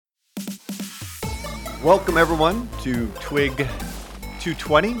Welcome everyone to Twig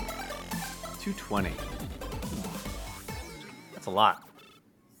 220. 220. That's a lot.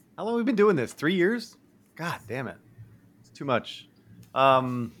 How long have we been doing this? 3 years? God damn it. It's too much.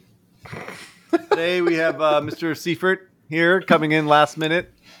 Today we have Mr. Seifert here coming in last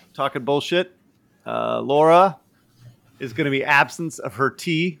minute, talking bullshit. Laura is going to be absence of her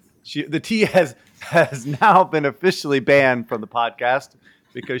tea. The tea has now been officially banned from the podcast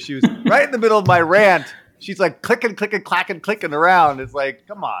because she was right in the middle of my rant. She's like clicking, clicking around. It's like,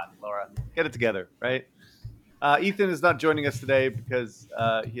 come on, Laura, get it together, right? Ethan is not joining us today because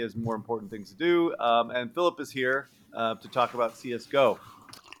he has more important things to do. And Philip is here to talk about CSGO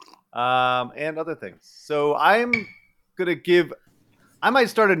and other things. So I'm going to I might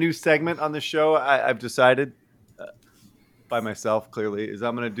start a new segment on the show. I've decided by myself, clearly, is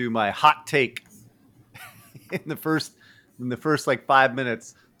I'm going to do my hot take in the first like 5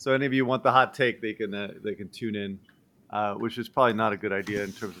 minutes. So any of you want the hot take, they can tune in, which is probably not a good idea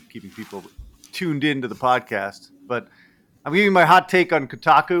in terms of keeping people tuned into the podcast. But I'm giving my hot take on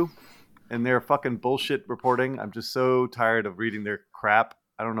Kotaku and their fucking bullshit reporting. I'm just so tired of reading their crap.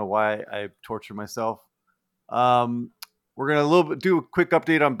 I don't know why I torture myself. We're gonna do a quick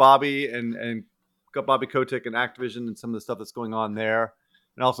update on Bobby and Bobby Kotick and Activision and some of the stuff that's going on there,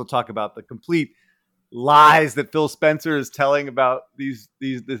 and also talk about the complete lies that Phil Spencer is telling about the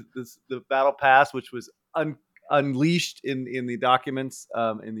Battle Pass, which was unleashed in the documents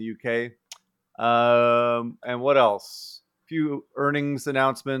in the UK. And what else? A few earnings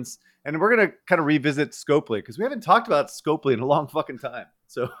announcements, and we're gonna kind of revisit Scopely because we haven't talked about Scopely in a long fucking time.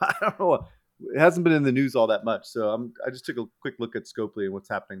 So I don't know. It hasn't been in the news all that much. So I just took a quick look at Scopely and what's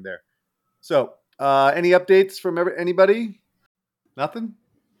happening there. So any updates from anybody? Nothing?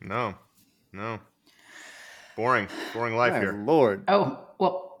 No. Boring life here. Lord. Oh,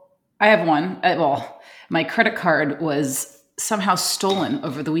 well, I have one. My credit card was somehow stolen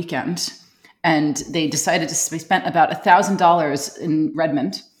over the weekend, and they decided to spend about $1,000 in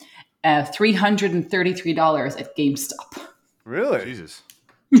Redmond, $333 at GameStop. Really? Jesus.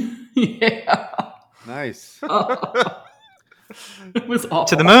 Yeah. Nice. It was awful.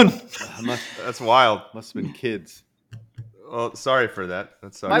 To the moon. That's wild. Must have been kids. Well, sorry for that.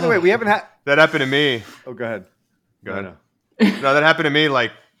 That sucks. By the way, we haven't had... That happened to me. Oh, go ahead. Go ahead. No, that happened to me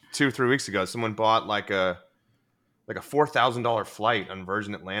like 2-3 weeks ago. Someone bought like a $4,000 flight on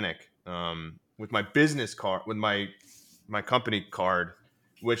Virgin Atlantic with my business card, with my company card,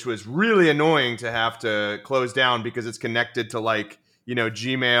 which was really annoying to have to close down because it's connected to like,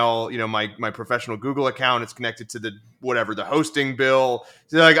 Gmail, my professional Google account. It's connected to the hosting bill.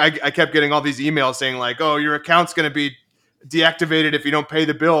 So like I kept getting all these emails saying like, oh, your account's going to be deactivated if you don't pay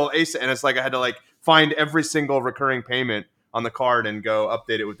the bill. And it's like I had to like find every single recurring payment on the card and go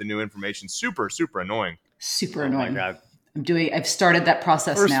update it with the new information. Super, super annoying. Super annoying. Oh my God. I've started that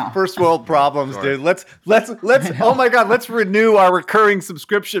process now. First world problems, dude. Let's oh my God, let's renew our recurring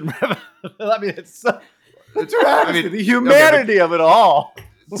subscription. I mean, it's the humanity of it all.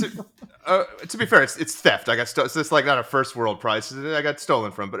 To be fair, it's theft. It's just like not a first world price. I got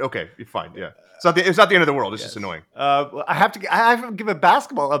stolen from, but okay, you're fine. Yeah, it's not the end of the world. It's just annoying. I haven't given a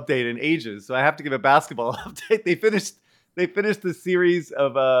basketball update in ages, so I have to give a basketball update. They finished the series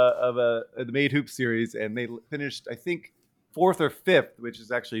of the Made Hoop series, and they finished, I think, 4th or 5th, which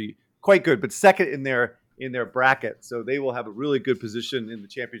is actually quite good, but second in their bracket. So they will have a really good position in the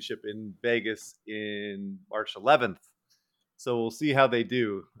championship in Vegas in March 11th. So we'll see how they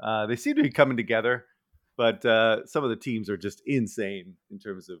do. They seem to be coming together, but some of the teams are just insane in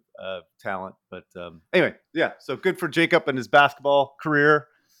terms of talent. But anyway, yeah, so good for Jacob and his basketball career.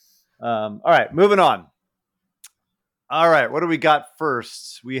 All right, moving on. All right, what do we got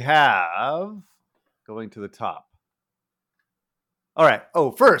first? We have going to the top. All right.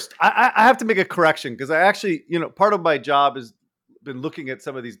 Oh, first, I have to make a correction because I actually, part of my job has been looking at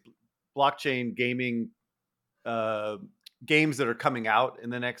some of these blockchain gaming games that are coming out in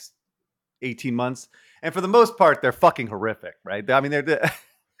the next 18 months. And for the most part, they're fucking horrific, right? I mean,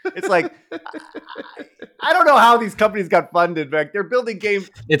 it's like, I don't know how these companies got funded. Like, they're building games.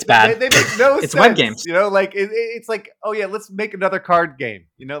 It's bad. They make no sense. It's web games. It's like, oh yeah, let's make another card game.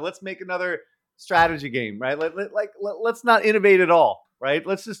 Let's make another strategy game, right? Let's not innovate at all, right?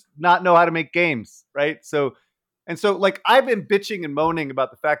 Let's just not know how to make games, right? So like I've been bitching and moaning about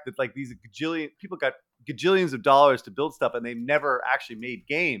the fact that like these people got gajillions of dollars to build stuff and they never actually made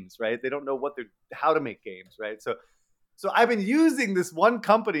games, right? They don't know how to make games, right? So I've been using this one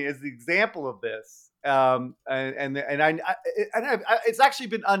company as the example of this, and it's actually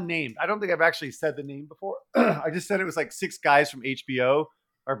been unnamed. I don't think I've actually said the name before. I just said it was like 6 guys from HBO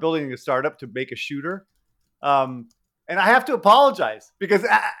are building a startup to make a shooter. And I have to apologize because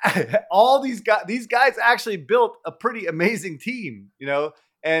all these guys actually built a pretty amazing team,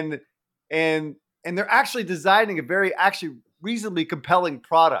 and they're actually designing a very actually reasonably compelling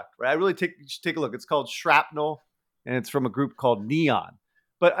product, right? I really take a look. It's called Shrapnel, and it's from a group called Neon.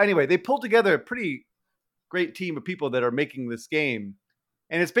 But anyway, they pulled together a pretty great team of people that are making this game.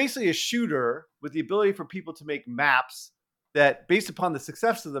 And it's basically a shooter with the ability for people to make maps that, based upon the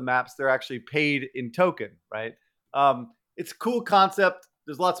success of the maps, they're actually paid in token, right? It's a cool concept.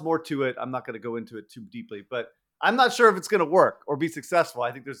 There's lots more to it. I'm not going to go into it too deeply, but I'm not sure if it's going to work or be successful.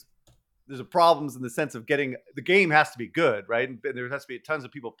 I think there's problems in the sense of getting the game has to be good, right? And there has to be tons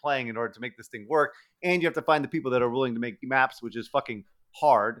of people playing in order to make this thing work. And you have to find the people that are willing to make maps, which is fucking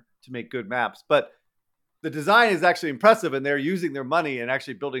hard to make good maps. But the design is actually impressive, and they're using their money and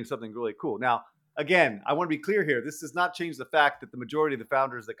actually building something really cool. Now, again, I want to be clear here. This does not change the fact that the majority of the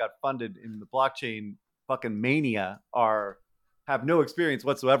founders that got funded in the blockchain fucking mania have no experience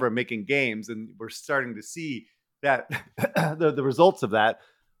whatsoever in making games, and we're starting to see that the results of that.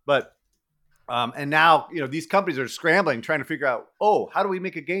 But and now these companies are scrambling, trying to figure out, how do we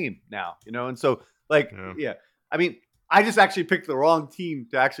make a game now? And so yeah. I mean, I just actually picked the wrong team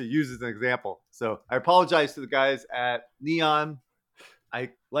to actually use as an example. So I apologize to the guys at Neon.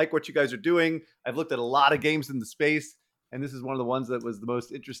 I like what you guys are doing. I've looked at a lot of games in the space, and this is one of the ones that was the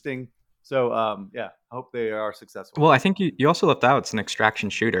most interesting. So I hope they are successful. Well, I think you also left out it's an extraction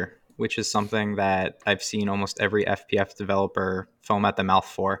shooter, which is something that I've seen almost every FPF developer foam at the mouth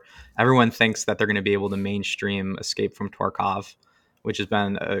for. Everyone thinks that they're going to be able to mainstream Escape from Tarkov, which has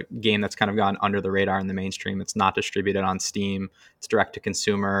been a game that's kind of gone under the radar in the mainstream. It's not distributed on Steam. It's direct to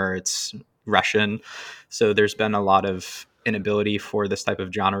consumer. It's Russian. So there's been a lot of inability for this type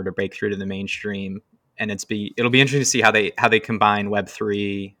of genre to break through to the mainstream. And it'll be interesting to see how they combine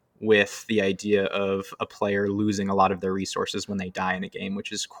Web3 with the idea of a player losing a lot of their resources when they die in a game,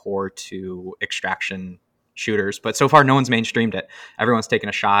 which is core to extraction shooters. But so far, no one's mainstreamed it. Everyone's taken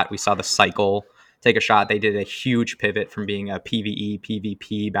a shot. We saw The Cycle take a shot. They did a huge pivot from being a PvE,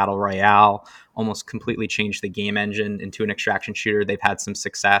 PvP battle royale, almost completely changed the game engine into an extraction shooter. They've had some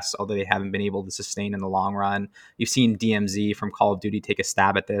success, although they haven't been able to sustain in the long run. You've seen DMZ from Call of Duty take a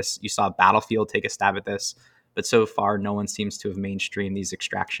stab at this. You saw Battlefield take a stab at this. But so far, no one seems to have mainstreamed these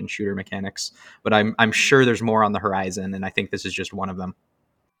extraction shooter mechanics. But I'm sure there's more on the horizon, and I think this is just one of them.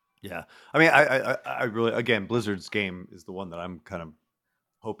 Yeah. I mean, I really, again, Blizzard's game is the one that I'm kind of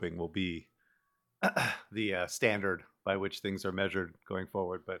hoping will be the standard by which things are measured going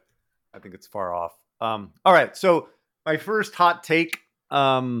forward, but I think it's far off. All right. So my first hot take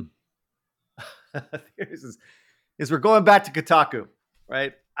is we're going back to Kotaku,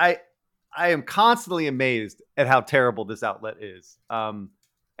 right? I am constantly amazed at how terrible this outlet is.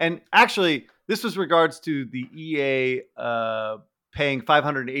 And actually, this was regards to the EA paying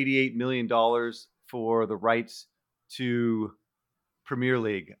 $588 million for the rights to Premier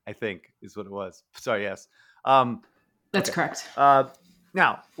League, I think is what it was. Sorry, yes. That's correct.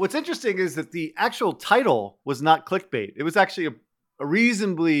 Now, what's interesting is that the actual title was not clickbait. It was actually a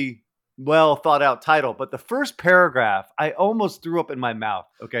reasonably well thought out title, but the first paragraph, I almost threw up in my mouth.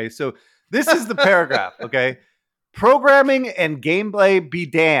 Okay, so this is the paragraph, okay? Programming and gameplay be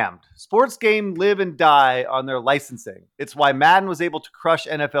damned. Sports game live and die on their licensing. It's why Madden was able to crush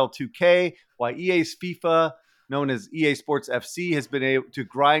NFL 2K, why EA's FIFA, known as EA Sports FC, has been able to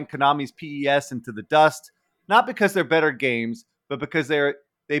grind Konami's PES into the dust, not because they're better games, but because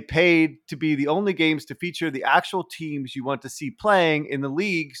they paid to be the only games to feature the actual teams you want to see playing in the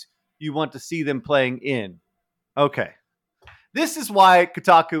leagues you want to see them playing in. Okay. This is why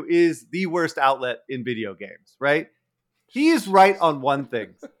Kotaku is the worst outlet in video games, right? He is right on one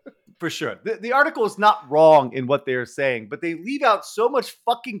thing, for sure. The article is not wrong in what they're saying, but they leave out so much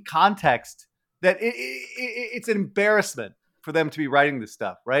fucking context that it's an embarrassment for them to be writing this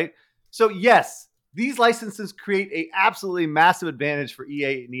stuff, right? So yes, these licenses create a absolutely massive advantage for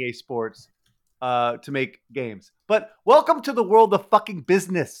EA and EA Sports to make games. But welcome to the world of fucking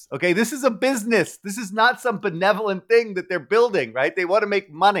business, okay? This is a business. This is not some benevolent thing that they're building, right? They want to make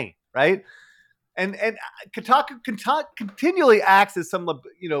money, right? And Kotaku continually acts as some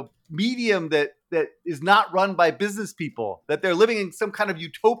medium that is not run by business people, that they're living in some kind of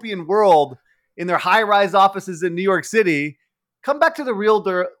utopian world in their high-rise offices in New York City. Come back to the real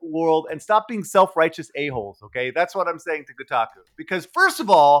world and stop being self-righteous a-holes, okay? That's what I'm saying to Kotaku. Because first of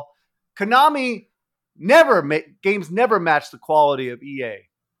all, Konami games never match the quality of EA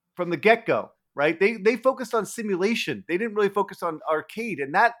from the get-go, right? They focused on simulation. They didn't really focus on arcade,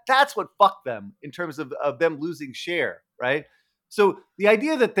 and that's what fucked them in terms of them losing share, right? So the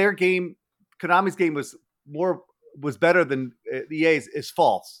idea that their game, Konami's game, was better than EA's is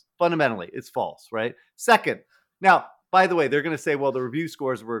false. Fundamentally, it's false, right? Second, now, by the way, they're going to say, well, the review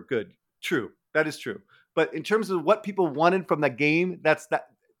scores were good. True. That is true. But in terms of what people wanted from the game, that's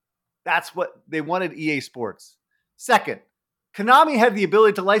what they wanted. EA Sports. Second, Konami had the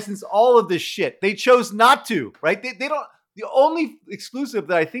ability to license all of this shit. They chose not to, right? They don't. The only exclusive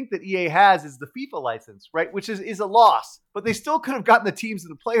that I think that EA has is the FIFA license, right? Which is a loss. But they still could have gotten the teams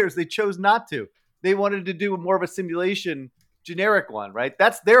and the players. They chose not to. They wanted to do more of a simulation generic one, right?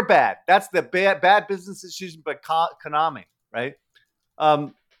 That's their bad. That's the bad business decision by Konami, right?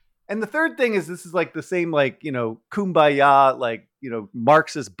 And the third thing is, this is like the same, like, you know, kumbaya, like, you know,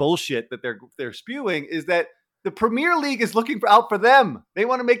 Marxist bullshit that they're spewing, is that the Premier League is looking out for them. They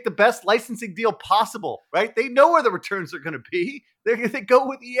want to make the best licensing deal possible, right? They know where the returns are going to be. They're going to go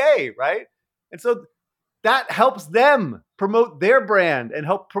with EA, right? And so that helps them promote their brand and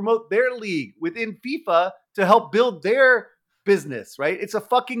help promote their league within FIFA to help build their business, right? It's a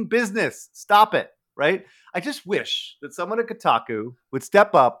fucking business. Stop it, right? I just wish that someone at Kotaku would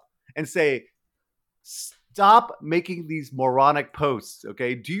step up and say, stop making these moronic posts,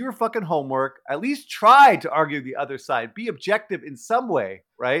 okay? Do your fucking homework. At least try to argue the other side. Be objective in some way,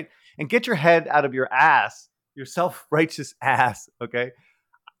 right? And get your head out of your ass, your self-righteous ass, okay?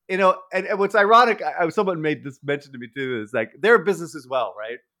 You know, and what's ironic, someone made this mention to me too, is like, they're a business as well,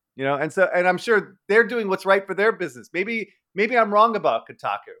 right? You know, and I'm sure they're doing what's right for their business. Maybe I'm wrong about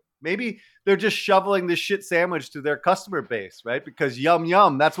Kotaku. Maybe they're just shoveling this shit sandwich to their customer base, right? Because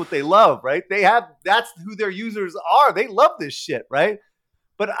yum, that's what they love, right? That's who their users are. They love this shit, right?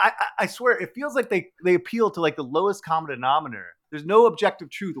 But I swear, it feels like they appeal to like the lowest common denominator. There's no objective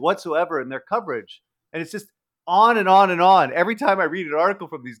truth whatsoever in their coverage. And it's just on and on and on. Every time I read an article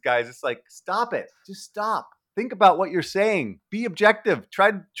from these guys, it's like, stop it. Just stop. Think about what you're saying. Be objective.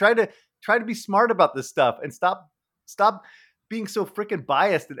 Try to be smart about this stuff and stop being so freaking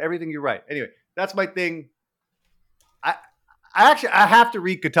biased in everything you write. Anyway, that's my thing. I have to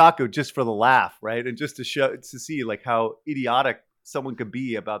read Kotaku just for the laugh, right? And just to see like how idiotic someone could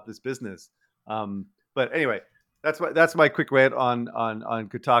be about this business. But anyway, that's my quick rant on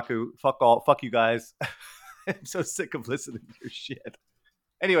Kotaku. Fuck you guys. I'm so sick of listening to your shit.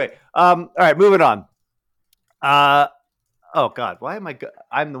 Anyway, all right, moving on. Oh God, why am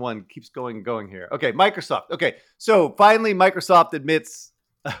I'm the one who keeps going here. Okay, Microsoft. Okay, so finally Microsoft admits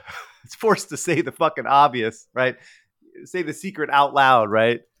it's forced to say the fucking obvious, right? Say the secret out loud,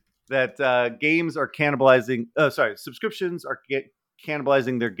 right? That games are cannibalizing. Subscriptions are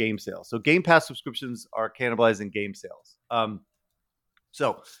cannibalizing their game sales. So Game Pass subscriptions are cannibalizing game sales.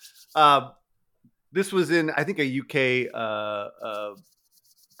 This was in, I think, a UK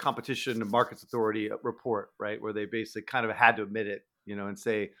Competition and Markets Authority report, right, where they basically kind of had to admit it, you know, and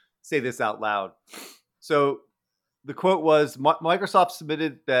say this out loud. So the quote was, Microsoft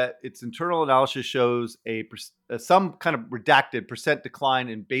submitted that its internal analysis shows some kind of redacted percent decline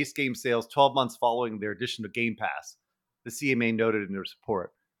in base game sales 12 months following their addition to Game Pass. The CMA noted in their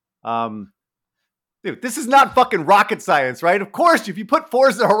report. Dude, this is not fucking rocket science, right? Of course, if you put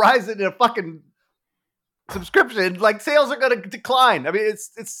Forza Horizon in a fucking subscription, like, sales are going to decline. I mean,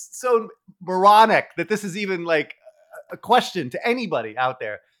 it's so moronic that this is even like a question to anybody out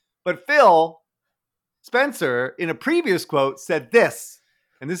there. But Phil Spencer, in a previous quote, said this,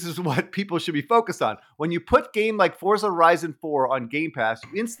 and this is what people should be focused on. When you put game like Forza Horizon 4 on Game Pass,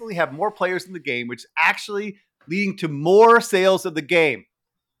 you instantly have more players in the game, which is actually leading to more sales of the game.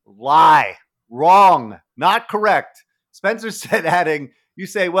 Lie. Wrong. Not correct. Spencer said, adding, you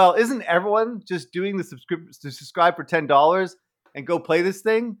say, well, isn't everyone just doing the subscribe for $10 and go play this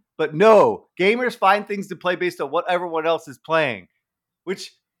thing? But no, gamers find things to play based on what everyone else is playing,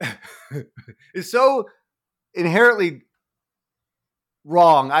 which is so inherently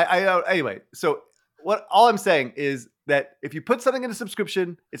wrong. Anyway, so all I'm saying is that if you put something in a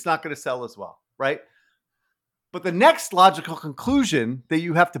subscription, it's not going to sell as well, right? But the next logical conclusion that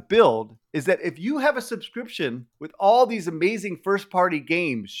you have to build is that if you have a subscription with all these amazing first-party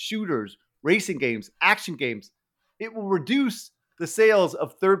games, shooters, racing games, action games, it will reduce the sales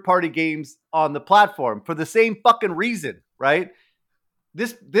of third-party games on the platform for the same fucking reason, right?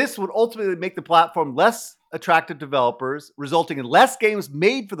 This would ultimately make the platform less attractive to developers, resulting in less games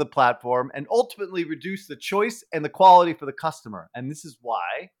made for the platform, and ultimately reduce the choice and the quality for the customer. And this is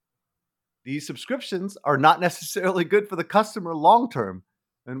why these subscriptions are not necessarily good for the customer long term.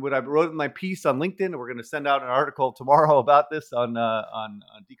 And what I wrote in my piece on LinkedIn, and we're going to send out an article tomorrow about this on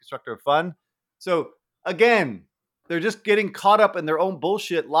Deconstructor of Fun. So again, they're just getting caught up in their own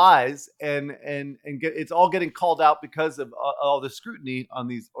bullshit lies, and it's all getting called out because of all the scrutiny on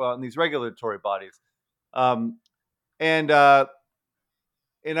these regulatory bodies. And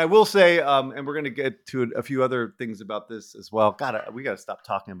I will say, and we're going to get to a few other things about this as well. God, we got to stop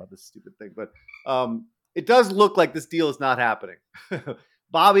talking about this stupid thing. But it does look like this deal is not happening.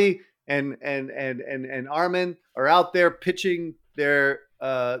 Bobby and Armin are out there pitching their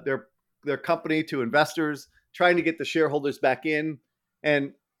company to investors, trying to get the shareholders back in.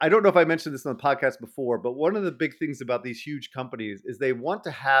 And I don't know if I mentioned this on the podcast before, but one of the big things about these huge companies is they want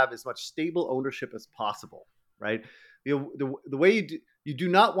to have as much stable ownership as possible, right? The way you do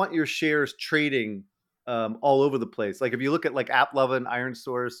not want your shares trading all over the place. Like if you look at like AppLovin,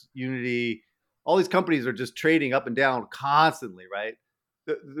 ironSource, Unity, all these companies are just trading up and down constantly, right?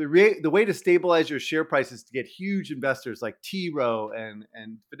 The way to stabilize your share price is to get huge investors like T. Rowe and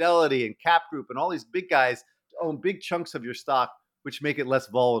Fidelity and Cap Group and all these big guys to own big chunks of your stock, which make it less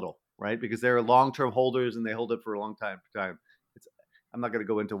volatile, right? Because they're long-term holders and they hold it for a long time. I'm not going to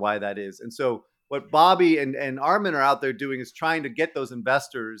go into why that is. And so what Bobby and Armin are out there doing is trying to get those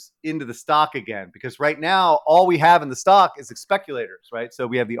investors into the stock again, because right now all we have in the stock is speculators, right? So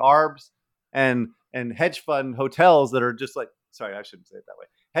we have the ARBs and hedge fund hotels that are just like, sorry, I shouldn't say it that way.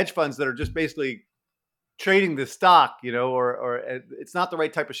 Hedge funds that are just basically trading the stock, or it's not the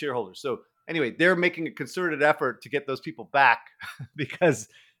right type of shareholders. So anyway, they're making a concerted effort to get those people back because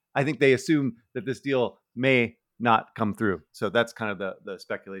I think they assume that this deal may not come through. So that's kind of the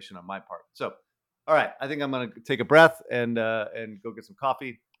speculation on my part. So, all right, I think I'm going to take a breath and go get some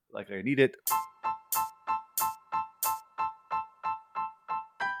coffee like I need it.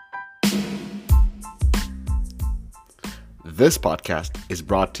 This podcast is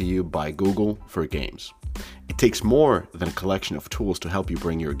brought to you by Google for Games. It takes more than a collection of tools to help you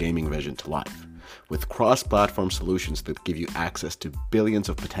bring your gaming vision to life. With cross-platform solutions that give you access to billions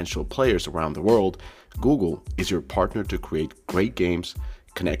of potential players around the world, Google is your partner to create great games,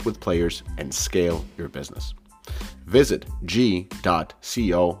 connect with players, and scale your business. Visit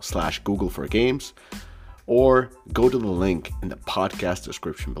g.co/Google for Games or go to the link in the podcast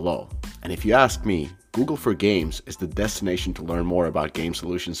description below. And if you ask me, Google for Games is the destination to learn more about game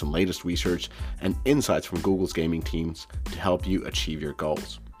solutions and latest research and insights from Google's gaming teams to help you achieve your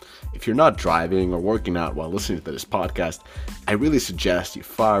goals. If you're not driving or working out while listening to this podcast, I really suggest you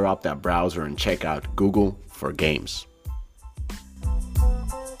fire up that browser and check out Google for Games.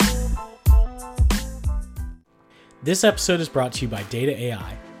 This episode is brought to you by Data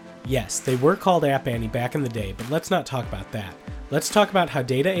AI. Yes, they were called App Annie back in the day, but let's not talk about that. Let's talk about how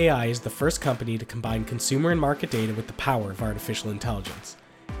Data AI is the first company to combine consumer and market data with the power of artificial intelligence.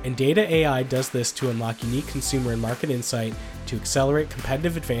 And Data AI does this to unlock unique consumer and market insight to accelerate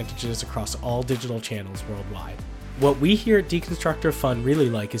competitive advantages across all digital channels worldwide. What we here at Deconstructor of Fun really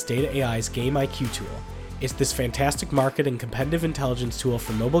like is Data AI's Game IQ tool. It's this fantastic market and competitive intelligence tool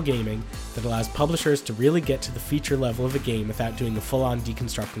for mobile gaming that allows publishers to really get to the feature level of a game without doing the full-on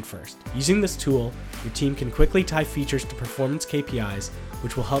deconstructing first. Using this tool, your team can quickly tie features to performance KPIs,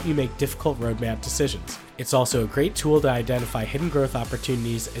 which will help you make difficult roadmap decisions. It's also a great tool to identify hidden growth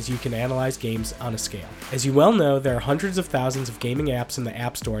opportunities as you can analyze games on a scale. As you well know, there are hundreds of thousands of gaming apps in the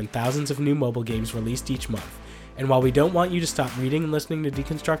App Store and thousands of new mobile games released each month. And while we don't want you to stop reading and listening to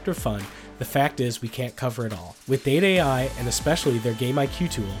Deconstructor Fun, the fact is we can't cover it all. With Data AI, and especially their Game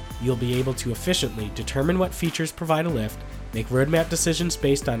IQ tool, you'll be able to efficiently determine what features provide a lift, make roadmap decisions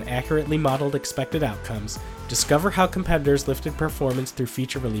based on accurately modeled expected outcomes, discover how competitors lifted performance through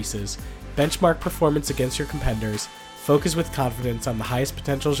feature releases, benchmark performance against your competitors, focus with confidence on the highest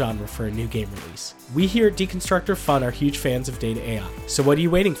potential genre for a new game release. We here at Deconstructor Fun are huge fans of Data AI, so what are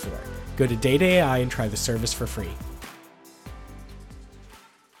you waiting for? Go to Data AI and try the service for free.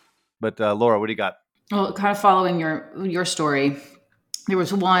 But Laura, what do you got? Well, kind of following your story, there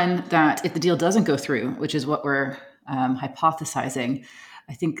was one that if the deal doesn't go through, which is what we're hypothesizing,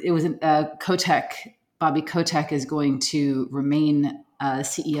 I think it was Kotick. Bobby Kotick is going to remain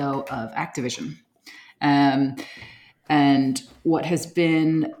CEO of Activision. And what has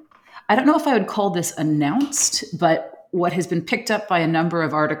been, I don't know if I would call this announced, but what has been picked up by a number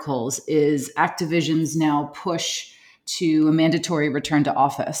of articles is Activision's now push to a mandatory return to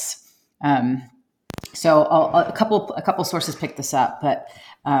office. So a couple sources picked this up, but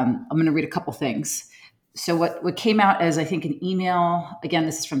I'm going to read a couple things. So what came out as, I think, an email, again,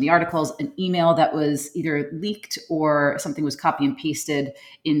 this is from the articles, an email that was either leaked or something was copy and pasted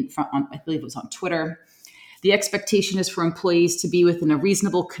I believe it was on Twitter. The expectation is for employees to be within a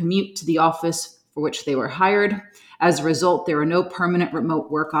reasonable commute to the office for which they were hired. As a result, there are no permanent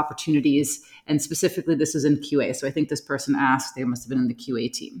remote work opportunities. And specifically, this is in QA. So I think this person asked, they must have been in the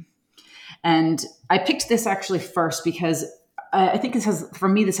QA team. And I picked this actually first because I think this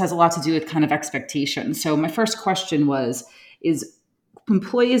has a lot to do with kind of expectation. So my first question is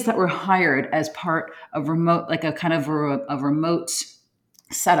employees that were hired as part of remote, like a kind of a remote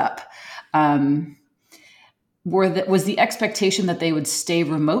setup, was the expectation that they would stay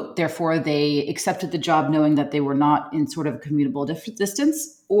remote, therefore they accepted the job knowing that they were not in sort of a commutable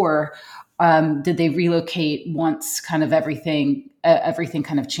distance, or did they relocate once kind of everything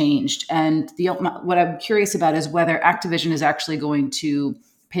kind of changed? And what I'm curious about is whether Activision is actually going to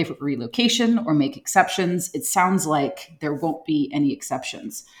pay for relocation or make exceptions. It sounds like there won't be any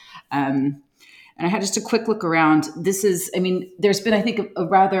exceptions. And I had just a quick look around. There's been, I think,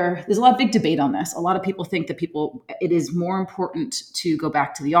 there's a lot of big debate on this. A lot of people think that it is more important to go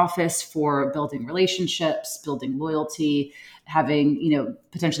back to the office for building relationships, building loyalty, having,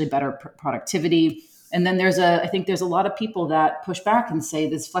 potentially better productivity. And then I think there's a lot of people that push back and say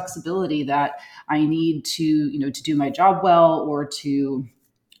this flexibility that I need to do my job well, or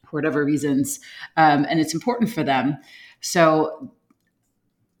for whatever reasons, and it's important for them. So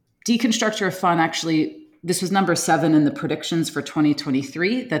Deconstructor of Fun, actually, this was number 7 in the predictions for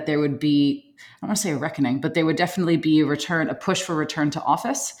 2023, that there would be, I don't want to say a reckoning, but there would definitely be a push for return to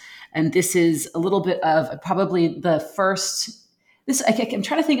office. And this is a little bit of probably the first, I'm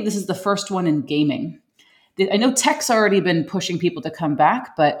trying to think if this is the first one in gaming. I know tech's already been pushing people to come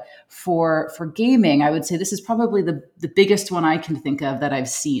back, but for gaming, I would say this is probably the biggest one I can think of that I've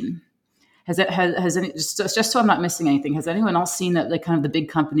seen. Has any, just so I'm not missing anything, has anyone else seen that kind of the big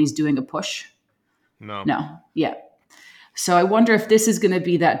companies doing a push? No. Yeah. So I wonder if this is going to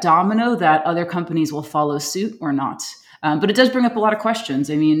be that domino that other companies will follow suit or not. But it does bring up a lot of questions.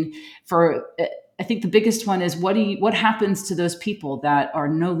 I mean, I think the biggest one is what happens to those people that are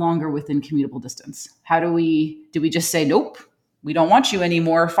no longer within commutable distance? How do we just say, nope, we don't want you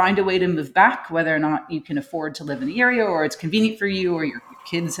anymore, find a way to move back, whether or not you can afford to live in the area, or it's convenient for you, or your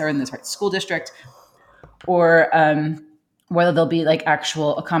kids are in the right school district, or whether there'll be like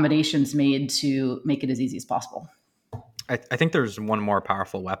actual accommodations made to make it as easy as possible. I think there's one more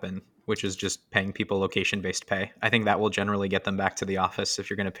powerful weapon, which is just paying people location-based pay. I think that will generally get them back to the office if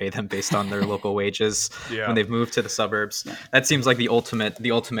you're going to pay them based on their local wages when they've moved to the suburbs. Yeah. That seems like the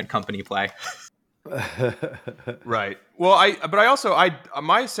ultimate company play. Right. Well,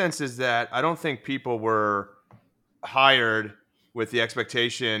 my sense is that I don't think people were hired with the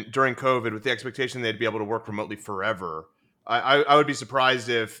expectation during COVID, with the expectation they'd be able to work remotely forever. I would be surprised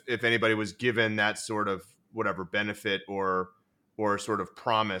if anybody was given that sort of whatever benefit or sort of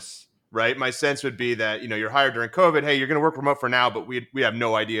promise, right? My sense would be that, you're hired during COVID. Hey, you're going to work remote for now, but we have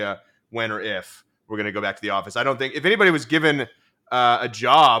no idea when or if we're going to go back to the office. I don't think if anybody was given a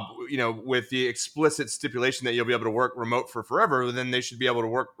job, with the explicit stipulation that you'll be able to work remote for forever, then they should be able to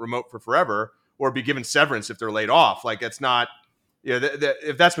work remote for forever, or be given severance if they're laid off. Like, it's not,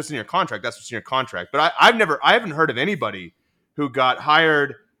 if that's what's in your contract, that's what's in your contract. But I haven't heard of anybody who got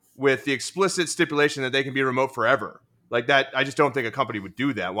hired with the explicit stipulation that they can be remote forever. Like that, I just don't think a company would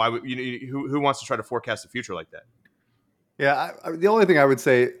do that. Why would who wants to try to forecast the future like that? Yeah, the only thing I would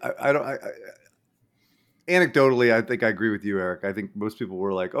say, anecdotally, I think I agree with you, Eric. I think most people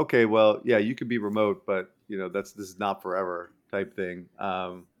were like, okay, well, yeah, you could be remote, but this is not forever type thing.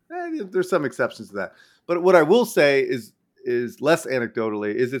 There's some exceptions to that. But what I will say is less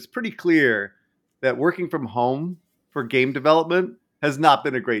anecdotally is it's pretty clear that working from home for game development has not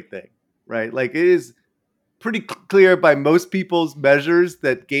been a great thing, right? Like, it is pretty clear by most people's measures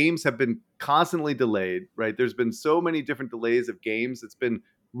that games have been constantly delayed, right? There's been so many different delays of games. It's been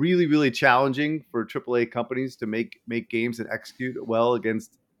really, really challenging for AAA companies to make games and execute well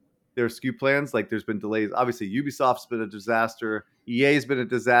against their SKU plans. Like, there's been delays. Obviously, Ubisoft's been a disaster. EA's been a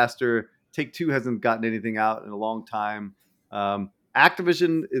disaster. Take-Two hasn't gotten anything out in a long time.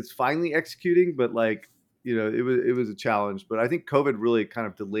 Activision is finally executing, but it was a challenge. But I think COVID really kind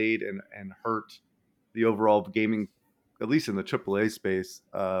of delayed and hurt the overall gaming, at least in the AAA space.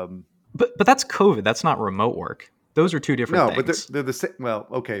 But that's COVID. That's not remote work. Those are two different things. But they're the same. Well,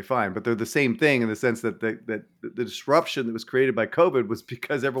 okay, fine. But they're the same thing in the sense that the disruption that was created by COVID was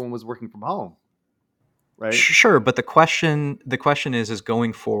because everyone was working from home, right? Sure. But the question is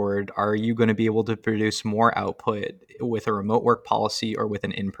going forward, are you going to be able to produce more output with a remote work policy or with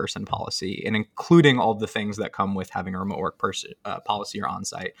an in-person policy, and including all the things that come with having a remote work policy or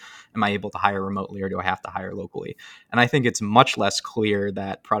on-site? Am I able to hire remotely, or do I have to hire locally? And I think it's much less clear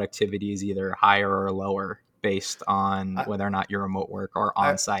that productivity is either higher or lower based on whether or not you're remote work or I-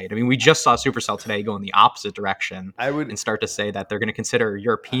 on site. I mean, we just saw Supercell today go in the opposite direction I would and start to say that they're going to consider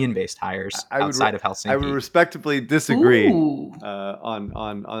European-based hires I would outside of Helsinki. I would respectfully disagree Ooh. on the.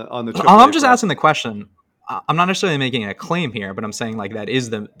 I'm just front. asking the question. I'm not necessarily making a claim here, but I'm saying like that is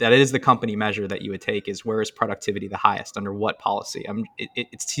the company measure that you would take is where is productivity the highest under what policy.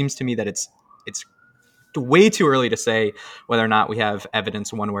 It seems to me that it's way too early to say whether or not we have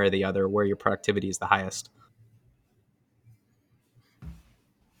evidence one way or the other where your productivity is the highest.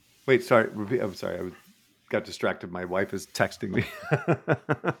 Wait, sorry. I'm sorry. Got distracted. My wife is texting me.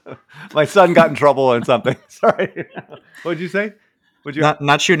 My son got in trouble on something. Sorry. What did you say?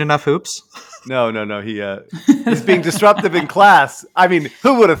 Not shooting enough hoops? No. He's being disruptive in class. I mean,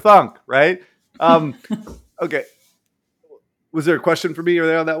 who would have thunk, right? Okay. Was there a question for me or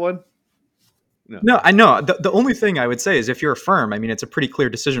there on that one? No, I know. The only thing I would say is if you're a firm, I mean, it's a pretty clear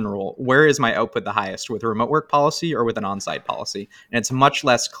decision rule. Where is my output the highest, with a remote work policy or with an on-site policy? And it's much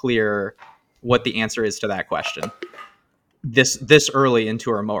less clear what the answer is to that question this early into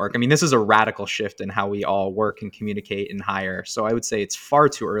a remote work. I mean, this is a radical shift in how we all work and communicate and hire. So I would say it's far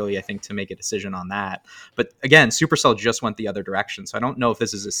too early, I think, to make a decision on that. But again, Supercell just went the other direction. So I don't know if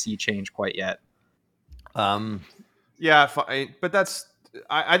this is a sea change quite yet. Yeah, fine, but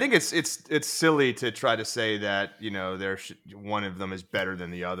I think it's silly to try to say that one of them is better than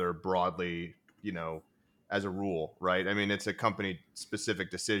the other broadly, as a rule, right? I mean, it's a company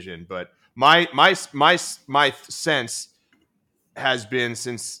specific decision, but my sense has been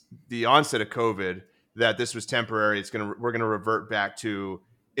since the onset of COVID that this was temporary. We're gonna revert back to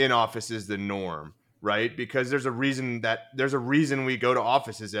in office is the norm, right? Because there's a reason we go to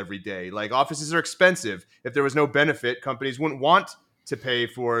offices every day. Like, offices are expensive. If there was no benefit, companies wouldn't want to pay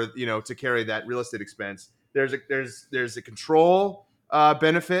for, to carry that real estate expense. There's a control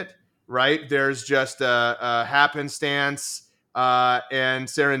benefit, right? There's just a happenstance and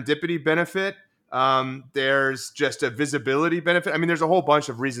serendipity benefit. There's just a visibility benefit. I mean, there's a whole bunch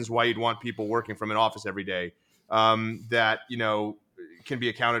of reasons why you'd want people working from an office every day that can be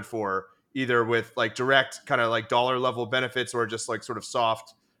accounted for either with like direct kind of like dollar level benefits or just like sort of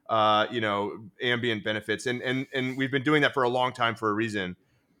soft ambient benefits, and we've been doing that for a long time for a reason.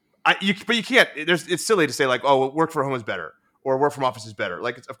 But you can't. It's silly to say like, oh, work from home is better or work from office is better.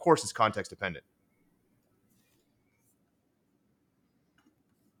 Like, of course, it's context dependent.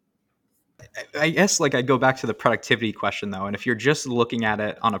 I guess like I go back to the productivity question though, and if you're just looking at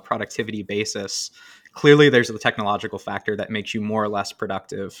it on a productivity basis, clearly there's the technological factor that makes you more or less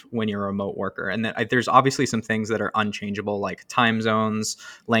productive when you're a remote worker. And then there's obviously some things that are unchangeable, like time zones,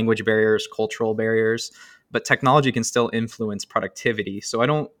 language barriers, cultural barriers, but technology can still influence productivity. So I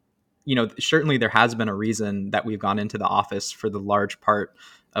don't, certainly there has been a reason that we've gone into the office for the large part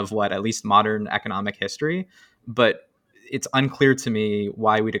of at least modern economic history, but it's unclear to me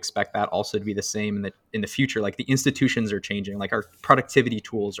why we'd expect that also to be the same in the future. Like, the institutions are changing, like our productivity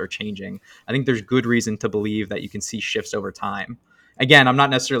tools are changing. I think there's good reason to believe that you can see shifts over time. Again, I'm not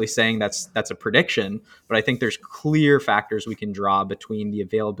necessarily saying that's a prediction, but I think there's clear factors we can draw between the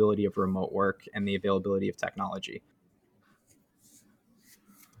availability of remote work and the availability of technology.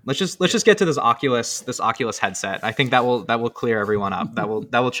 Let's just get to this Oculus headset. I think that will clear everyone up. That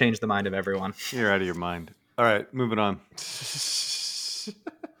will change the mind of everyone. You're out of your mind. All right, moving on.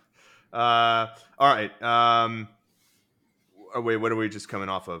 All right. Wait, what are we just coming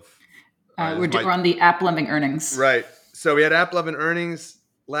off of? We're on the AppLovin earnings. Right. So we had AppLovin earnings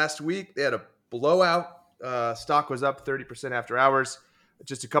last week. They had a blowout. Stock was up 30% after hours.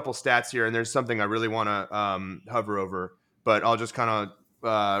 Just a couple stats here, and there's something I really want to hover over, but I'll just kind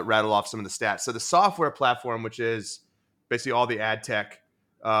of rattle off some of the stats. So the software platform, which is basically all the ad tech,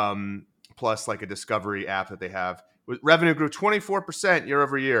 plus like a discovery app that they have, revenue grew 24% year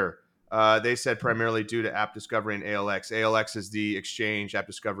over year. They said primarily due to App Discovery and ALX. ALX is the exchange. App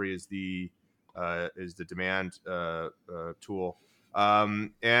Discovery is the demand tool.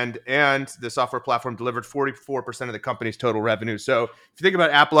 And the software platform delivered 44% of the company's total revenue. So if you think about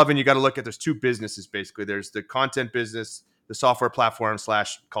AppLovin, you got to look at, there's two businesses basically. There's the content business, the software platform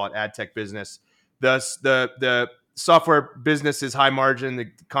 / call it ad tech business. The software business is high margin.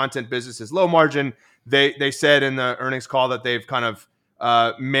 The content business is low margin. They said in the earnings call that they've kind of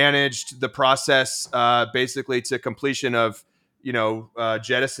managed the process basically to completion of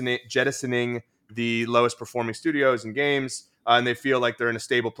jettisoning the lowest performing studios and games, and they feel like they're in a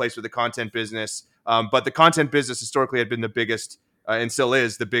stable place with the content business. But the content business historically had been the biggest and still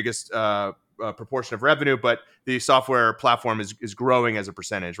is the biggest proportion of revenue, but the software platform is growing as a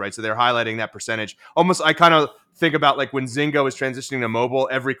percentage, right? So they're highlighting that percentage. Almost, I kind of think about like when Zynga was transitioning to mobile,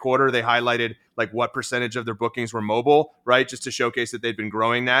 every quarter they highlighted like what percentage of their bookings were mobile, right? Just to showcase that they'd been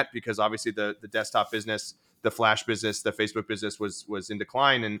growing that, because obviously the desktop business, the Flash business, the Facebook business was in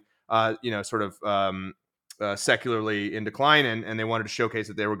decline, and sort of secularly in decline, and they wanted to showcase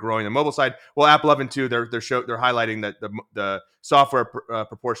that they were growing the mobile side. Well, AppLovin too, they're highlighting that the software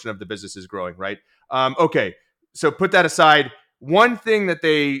proportion of the business is growing, right? Okay, so put that aside. One thing that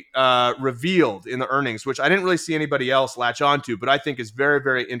they revealed in the earnings, which I didn't really see anybody else latch onto, but I think is very,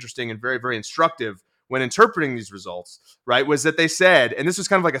 very interesting and very, very instructive when interpreting these results, right, was that they said, and this was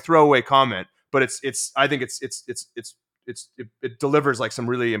kind of like a throwaway comment, but I think it delivers like some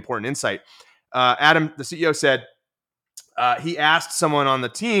really important insight. Adam, the CEO, said he asked someone on the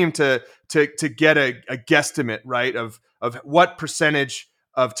team to get a guesstimate, right, of what percentage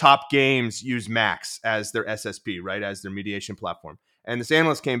of top games use Max as their SSP, right, as their mediation platform. And this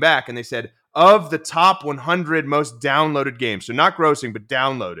analyst came back and they said, of the top 100 most downloaded games, so not grossing, but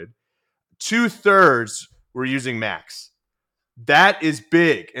downloaded, 2/3 were using Max. That is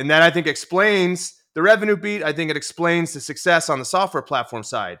big. And that, I think, explains the revenue beat. I think it explains the success on the software platform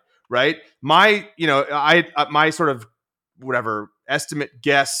side, right? My sort of whatever estimate,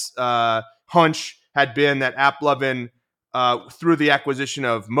 guess, hunch had been that AppLovin, through the acquisition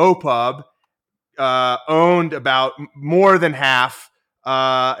of MoPub, owned about more than half.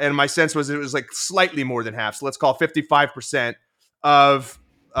 And my sense was it was like slightly more than half. So let's call 55% of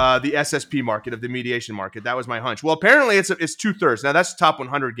the SSP market, of the mediation market. That was my hunch. Well, apparently it's 2/3. Now that's top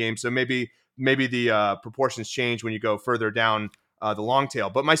 100 games, so maybe the proportions change when you go further down the long tail.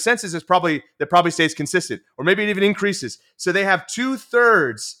 But my sense is that probably stays consistent, or maybe it even increases. So they have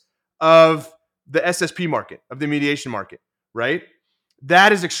 2/3 of the SSP market, of the mediation market, right?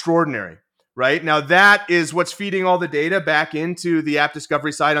 That is extraordinary, right? Now that is what's feeding all the data back into the app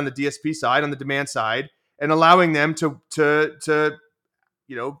discovery side, on the DSP side, on the demand side, and allowing them to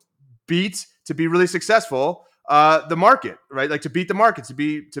be really successful the market, right? Like to beat the market, to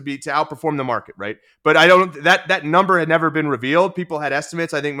outperform the market, right? But that number had never been revealed. People had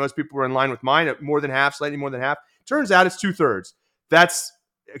estimates. I think most people were in line with mine at more than half, slightly more than half. Turns out it's 2/3. That's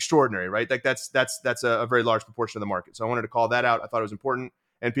extraordinary, right? Like that's a very large proportion of the market. So I wanted to call that out. I thought it was important,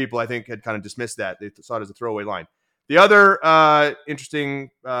 and people, I think, had kind of dismissed that. They saw it as a throwaway line. The other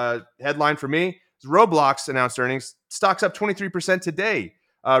interesting headline for me is Roblox announced earnings. Stock's up 23% today.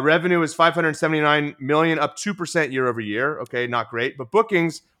 Revenue is $579 million, up 2% year over year. Okay, not great, but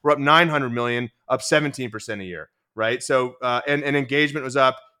bookings were up $900 million, up 17% a year, right? So and engagement was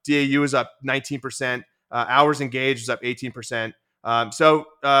up. DAU was up 19%. Hours engaged was up 18%.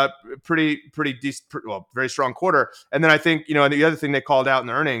 Pretty decent, very strong quarter. And then I think, and the other thing they called out in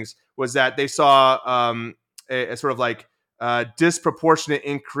the earnings was that they saw a sort of like disproportionate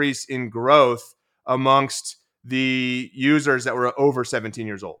increase in growth amongst the users that were over 17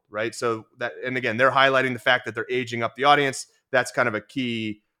 years old, right? So that, and again, they're highlighting the fact that they're aging up the audience. That's kind of a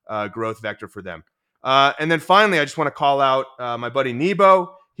key growth vector for them. And then finally, I just want to call out my buddy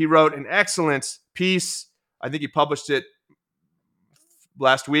Nebo. He wrote an excellent piece. I think he published it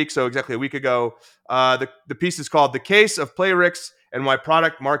last week, so exactly a week ago. The piece is called "The Case of Playrix and Why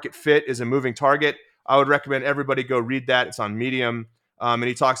Product Market Fit is a Moving Target." I would recommend everybody go read that. It's on Medium. And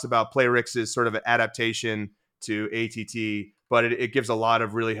he talks about Playrix's sort of an adaptation to ATT, but it gives a lot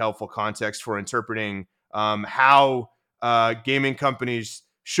of really helpful context for interpreting how gaming companies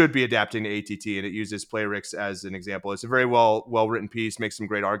should be adapting to ATT, and it uses Playrix as an example. It's a very well written piece, makes some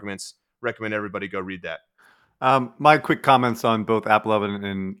great arguments. Recommend everybody go read that. My quick comments on both AppLovin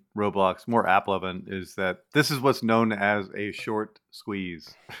and Roblox, more AppLovin, is that this is what's known as a short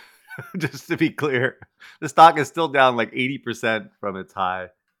squeeze. Just to be clear, the stock is still down like 80% from its high.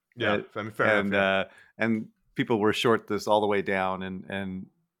 Yeah, fair enough. And people were short this all the way down,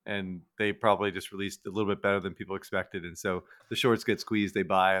 and they probably just released a little bit better than people expected, and so the shorts get squeezed, they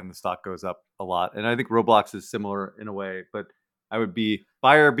buy, and the stock goes up a lot. And I think Roblox is similar in a way, but I would be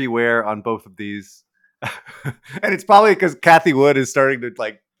buyer beware on both of these. And it's probably because Cathie Wood is starting to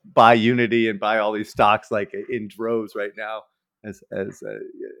like buy Unity and buy all these stocks like in droves right now, as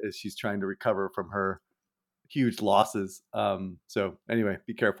she's trying to recover from her huge losses. So anyway,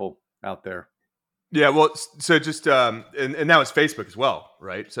 be careful out there. Yeah, well, so just and now it's Facebook as well,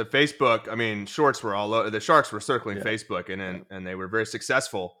 right? So Facebook, I mean, shorts were all over. The sharks were circling Facebook, and they were very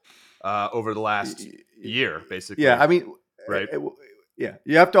successful over the last year, basically. Yeah, I mean, right? Yeah,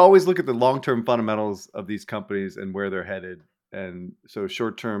 you have to always look at the long-term fundamentals of these companies and where they're headed, and so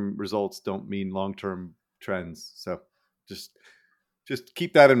short-term results don't mean long-term trends. So just Just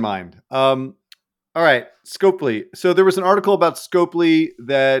keep that in mind. All right, Scopely. So there was an article about Scopely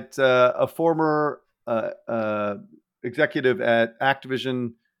that a former executive at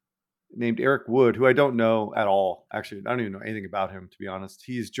Activision named Eric Wood, who I don't know at all. Actually, I don't even know anything about him, to be honest.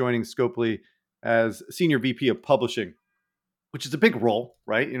 He's joining Scopely as Senior VP of Publishing, which is a big role,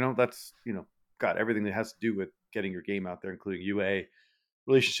 right? That's, got everything that has to do with getting your game out there, including UA,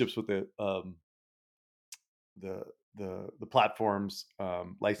 relationships with the platforms,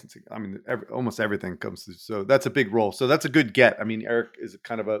 licensing. I mean, almost everything comes through. So that's a big role. So that's a good get. I mean, Eric is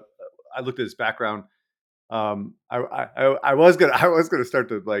kind of I looked at his background. I was gonna start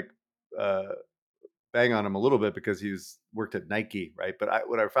to bang on him a little bit because he's worked at Nike, right? But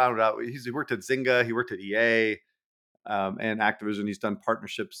what I found out, he worked at Zynga, he worked at EA, and Activision. He's done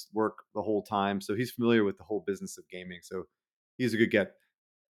partnerships work the whole time, so he's familiar with the whole business of gaming. So he's a good get.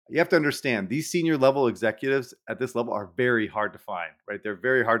 You have to understand these senior level executives at this level are very hard to find, right? They're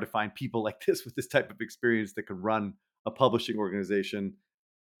very hard to find people like this with this type of experience that can run a publishing organization.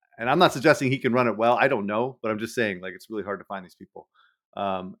 And I'm not suggesting he can run it well. I don't know, but I'm just saying it's really hard to find these people.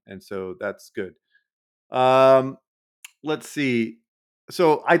 And so that's good. Let's see.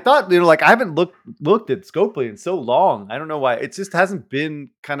 So I thought, I haven't looked at Scopely in so long. I don't know why. It just hasn't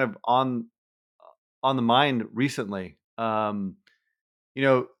been kind of on the mind recently.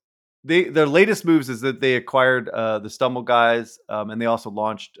 Their latest moves is that they acquired the Stumble guys, and they also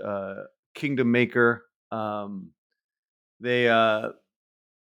launched Kingdom Maker. They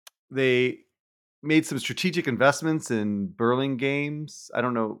made some strategic investments in Burling Games. I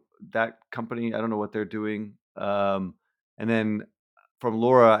don't know that company. I don't know what they're doing. And then from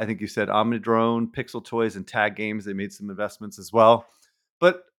Laura, I think you said Omnidrone, Pixel Toys, and Tag Games. They made some investments as well.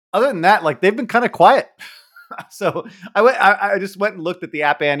 But other than that, they've been kind of quiet. So I just went and looked at the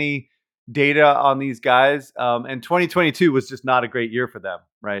App Annie data on these guys, and 2022 was just not a great year for them,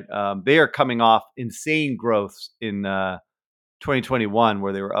 right? They are coming off insane growth in 2021,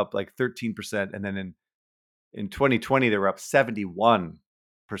 where they were up 13%, and then in 2020 they were up 71%,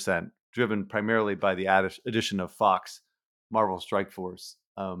 driven primarily by the addition of Fox, Marvel Strike Force.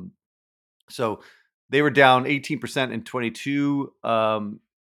 So they were down 18% in 22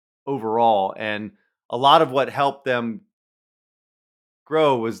 overall, and a lot of what helped them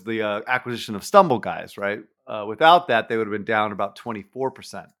grow was the acquisition of Stumble guys, right? Without that, they would have been down about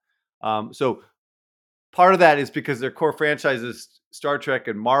 24%. So part of that is because their core franchises, Star Trek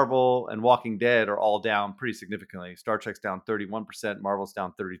and Marvel and Walking Dead, are all down pretty significantly. Star Trek's down 31%, Marvel's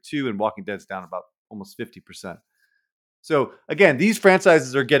down 32%, and Walking Dead's down about almost 50%. So again, these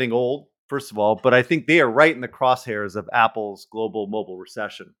franchises are getting old, first of all, but I think they are right in the crosshairs of Apple's global mobile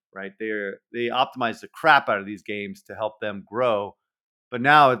recession, right? They optimize the crap out of these games to help them grow. But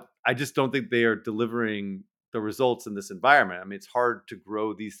now I just don't think they are delivering the results in this environment. I mean, it's hard to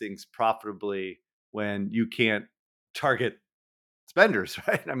grow these things profitably when you can't target spenders,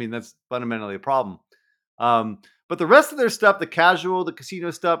 right? I mean, that's fundamentally a problem. But the rest of their stuff, the casual, the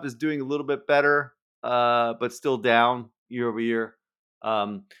casino stuff, is doing a little bit better, but still down year over year.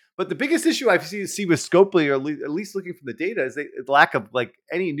 But the biggest issue I see with Scopely, or at least looking from the data, is the lack of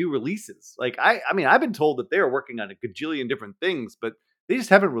any new releases. I mean, I've been told that they are working on a gajillion different things, but they just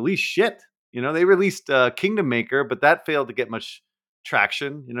haven't released shit. They released Kingdom Maker, but that failed to get much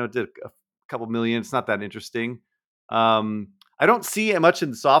traction. It did a couple million. It's not that interesting. I don't see much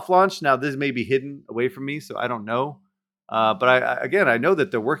in the soft launch. Now, this may be hidden away from me, so I don't know. But I know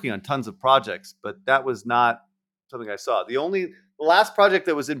that they're working on tons of projects, but that was not something I saw. The last project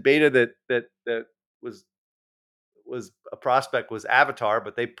that was in beta that was a prospect was Avatar,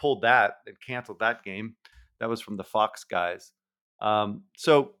 but they pulled that and canceled that game. That was from the Fox guys.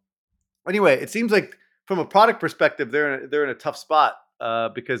 So anyway, it seems like from a product perspective, they're in a tough spot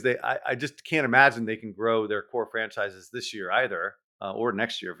because I just can't imagine they can grow their core franchises this year either, or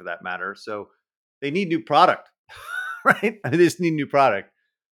next year for that matter. So they need new product, right? I mean, they just need new product.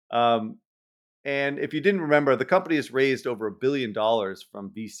 And if you didn't remember, the company has raised over $1 billion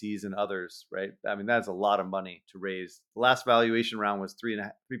from VCs and others, right? I mean, that's a lot of money to raise. The last valuation round was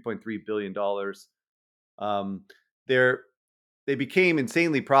 $3.3 billion. They became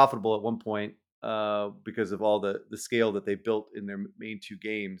insanely profitable at one point because of all the scale that they built in their main two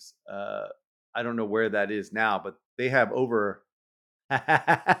games. I don't know where that is now, but they have over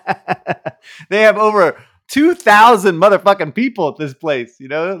 2,000 motherfucking people at this place.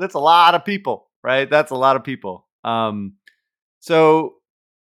 That's a lot of people, right? That's a lot of people. So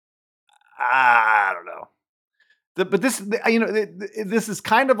I don't know. But this, this is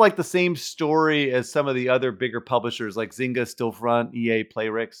kind of like the same story as some of the other bigger publishers like Zynga, Stillfront, EA,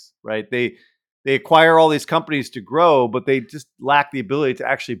 Playrix, right? they acquire all these companies to grow, but they just lack the ability to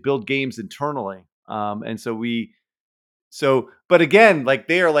actually build games internally. But again, like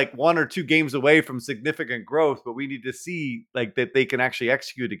they are like 1 or 2 games away from significant growth, but we need to see like that they can actually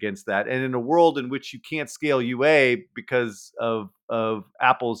execute against that. And in a world in which you can't scale UA because of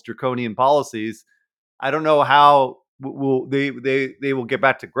Apple's draconian policies, I don't know how will they will get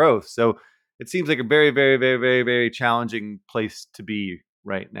back to growth. So it seems like a very, very, very, very, very challenging place to be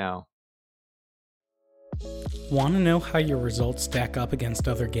right now. Want to know how your results stack up against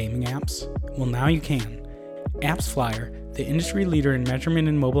other gaming apps? Well, now you can. AppsFlyer, the industry leader in measurement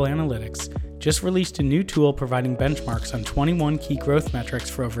and mobile analytics, just released a new tool providing benchmarks on 21 key growth metrics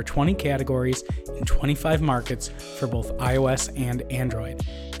for over 20 categories in 25 markets for both iOS and Android.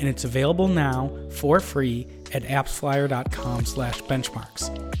 And it's available now for free at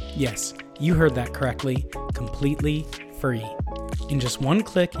appsflyer.com/benchmarks. Yes, you heard that correctly, completely free. In just one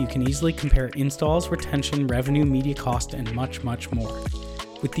click, you can easily compare installs, retention, revenue, media cost, and much, much more.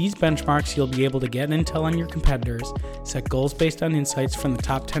 With these benchmarks, you'll be able to get intel on your competitors, set goals based on insights from the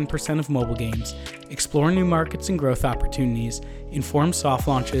top 10% of mobile games, explore new markets and growth opportunities, inform soft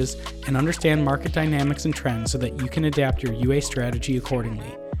launches, and understand market dynamics and trends so that you can adapt your UA strategy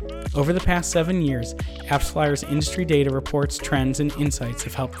accordingly. Over the past 7 years, AppsFlyer's industry data reports, trends, and insights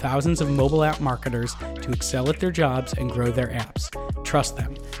have helped thousands of mobile app marketers to excel at their jobs and grow their apps. Trust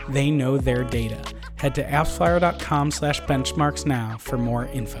them. They know their data. Head to appsflyer.com/benchmarks now for more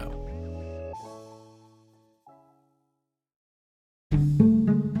info.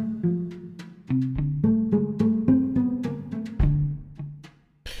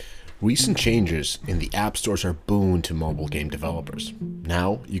 Recent changes in the app stores are boon to mobile game developers.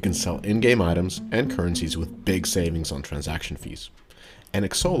 Now you can sell in-game items and currencies with big savings on transaction fees. And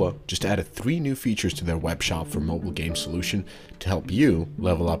Xsolla just added 3 new features to their web shop for mobile game solution to help you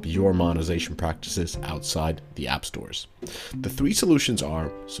level up your monetization practices outside the app stores. The 3 solutions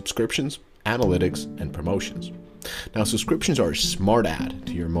are subscriptions, analytics, and promotions. Now, subscriptions are a smart add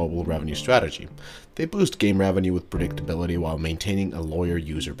to your mobile revenue strategy. They boost game revenue with predictability while maintaining a loyal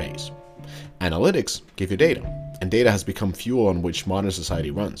user base. Analytics give you data, and data has become fuel on which modern society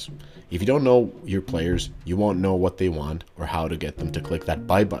runs. If you don't know your players, you won't know what they want or how to get them to click that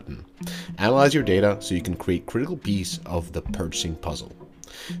buy button. Analyze your data so you can create critical piece of the purchasing puzzle.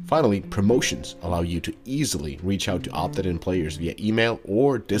 Finally, promotions allow you to easily reach out to opted-in players via email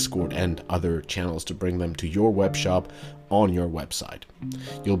or Discord and other channels to bring them to your web shop on your website.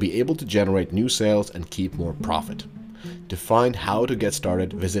 You'll be able to generate new sales and keep more profit. To find how to get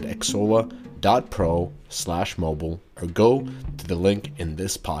started, visit xsolla.pro/mobile or go to the link in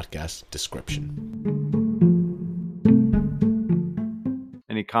this podcast description.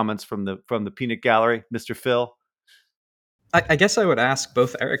 Any comments from the peanut gallery, Mr. Phil? I guess I would ask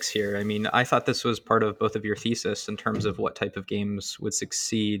both Erics here. I mean, I thought this was part of both of your thesis in terms of what type of games would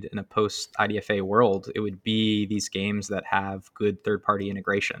succeed in a post-IDFA world. It would be these games that have good third-party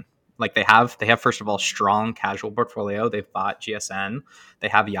integration. Like they have first of all, strong casual portfolio. They've bought GSN. They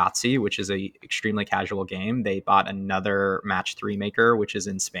have Yahtzee, which is a extremely casual game. They bought another Match 3 maker, which is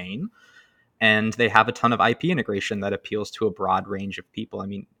in Spain. And they have a ton of IP integration that appeals to a broad range of people. I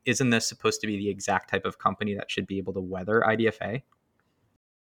mean, isn't this supposed to be the exact type of company that should be able to weather IDFA?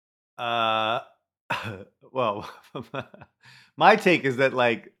 Well, my take is that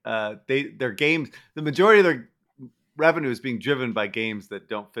like their games, the majority of their revenue is being driven by games that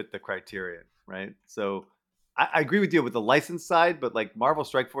don't fit the criterion, right? So I agree with you with the license side, but like Marvel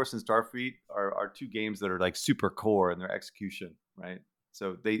Strike Force and Starfleet are 2 games that are like super core in their execution, right?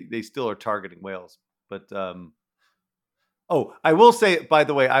 So they still are targeting whales. But I will say, by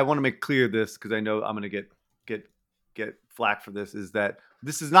the way, I want to make clear this because I know I'm going to get flack for this, is that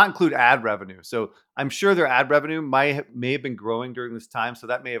this does not include ad revenue. So I'm sure their ad revenue may have been growing during this time. So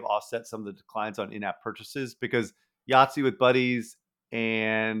that may have offset some of the declines on in-app purchases, because Yahtzee with Buddies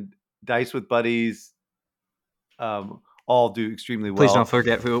and Dice with Buddies all do extremely well. Please don't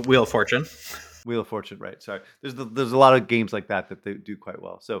forget Wheel of Fortune. Wheel of Fortune, right? Sorry, there's a lot of games like that they do quite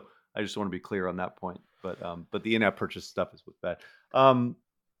well. So I just want to be clear on that point. But the in-app purchase stuff is what's bad.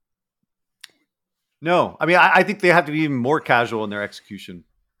 No, I mean I think they have to be even more casual in their execution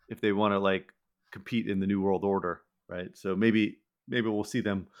if they want to like compete in the New World Order, right? So maybe we'll see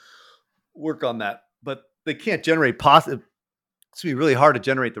them work on that, but they can't generate positive. It's gonna be really hard to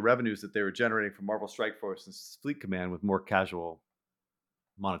generate the revenues that they were generating from Marvel Strike Force and Fleet Command with more casual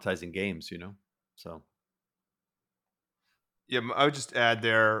monetizing games, So Yeah, I would just add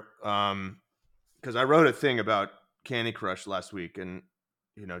there, because I wrote a thing about Candy Crush last week, and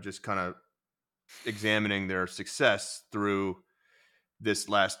just kind of examining their success through this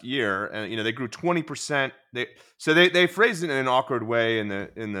last year, and they grew 20%. They phrased it in an awkward way in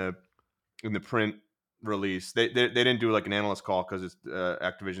the print release. They didn't do like an analyst call because it's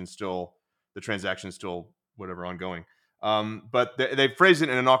Activision still, the transaction is still whatever ongoing. But they phrased it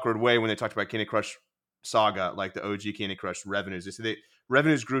in an awkward way when they talked about Candy Crush Saga, like the OG Candy Crush revenues. They said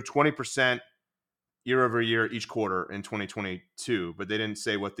revenues grew 20% year over year each quarter in 2022, but they didn't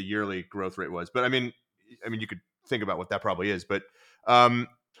say what the yearly growth rate was. But I mean, you could think about what that probably is. But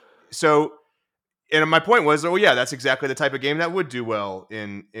so, and my point was, oh yeah, that's exactly the type of game that would do well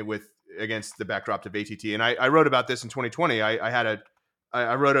against the backdrop of ATT. And I wrote about this in 2020.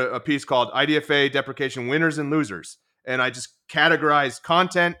 I wrote a piece called IDFA Deprecation Winners and Losers, and I just categorized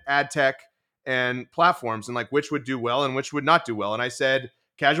content, ad tech, and platforms, and like which would do well and which would not do well. And I said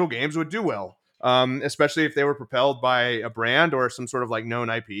casual games would do well, especially if they were propelled by a brand or some sort of like known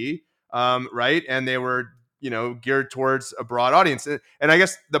IP, right? And they were geared towards a broad audience. And I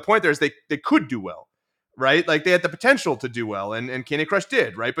guess the point there is they could do well, right? Like they had the potential to do well, and Candy Crush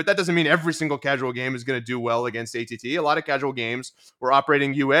did, right? But that doesn't mean every single casual game is going to do well against ATT. A lot of casual games were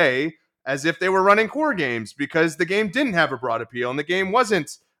operating UA as if they were running core games because the game didn't have a broad appeal and the game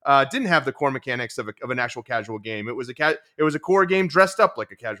didn't have the core mechanics of an actual casual game. It was a core game dressed up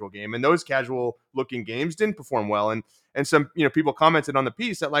like a casual game, and those casual looking games didn't perform well. And some people commented on the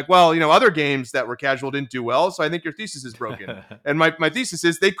piece that like, well, other games that were casual didn't do well, so I think your thesis is broken. And my thesis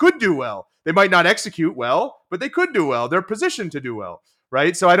is they could do well. They might not execute well, but they could do well. They're positioned to do well,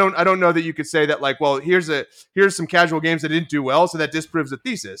 right? So I don't know that you could say that like, well, here's some casual games that didn't do well, so that disproves the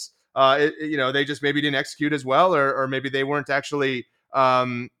thesis. They just maybe didn't execute as well, or maybe they weren't actually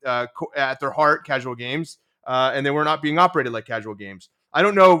at their heart casual games, and they were not being operated like casual games. I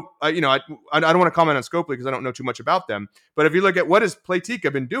don't know, I don't want to comment on Scopely because I don't know too much about them, but if you look at what has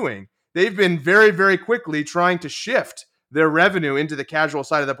Playtika been doing, they've been very, very quickly trying to shift their revenue into the casual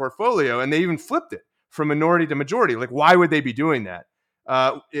side of the portfolio, and they even flipped it from minority to majority. Like, why would they be doing that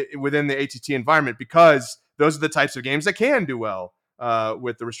within the ATT environment? Because those are the types of games that can do well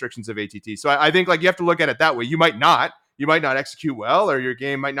with the restrictions of ATT. So I think like you have to look at it that way. You might not execute well, or your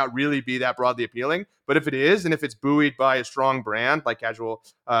game might not really be that broadly appealing. But if it is, and if it's buoyed by a strong brand like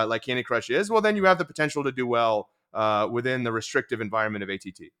like Candy Crush is, well, then you have the potential to do well within the restrictive environment of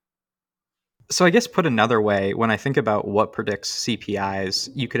ATT. So I guess put another way, when I think about what predicts CPIs,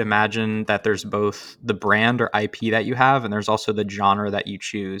 you could imagine that there's both the brand or IP that you have, and there's also the genre that you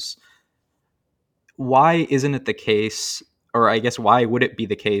choose. Why isn't it the case, or I guess why would it be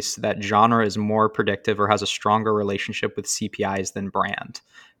the case that genre is more predictive or has a stronger relationship with CPIs than brand?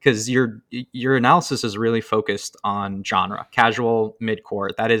 Because your analysis is really focused on genre, casual,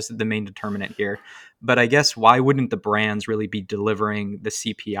 mid-core. That is the main determinant here. But I guess why wouldn't the brands really be delivering the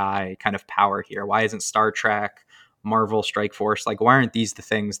CPI kind of power here? Why isn't Star Trek, Marvel, Strike Force, like why aren't these the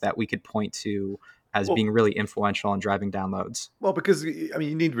things that we could point to as being really influential in driving downloads? Well, because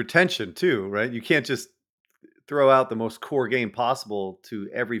you need retention too, right? You can't just throw out the most core game possible to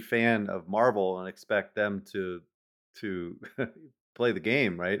every fan of Marvel and expect them to play the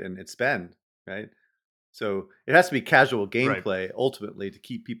game, right? And spend, right? So it has to be casual gameplay ultimately to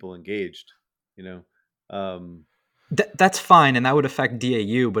keep people engaged, That's fine, and that would affect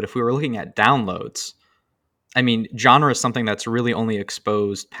DAU, but if we were looking at downloads, I mean, genre is something that's really only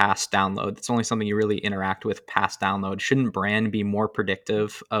exposed past download. It's only something you really interact with past download. Shouldn't brand be more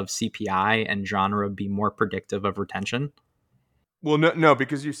predictive of CPI and genre be more predictive of retention? Well, no,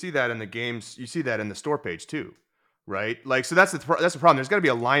 because you see that in the games, you see that in the store page too, right? Like, so that's the problem. There's got to be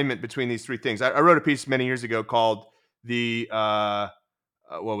alignment between these three things. I wrote a piece many years ago called the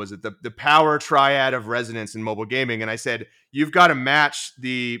what was it? The power triad of resonance in mobile gaming, and I said you've got to match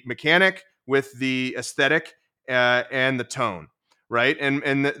the mechanic with the aesthetic and the tone, right?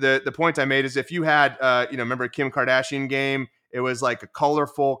 And the point I made is if you had remember a Kim Kardashian game, it was like a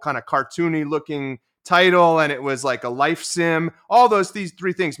colorful kind of cartoony looking title, and it was like a life sim. All these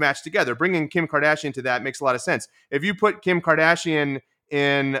three things match together. Bringing Kim Kardashian to that makes a lot of sense. If you put Kim Kardashian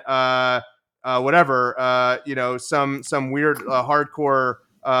in some weird hardcore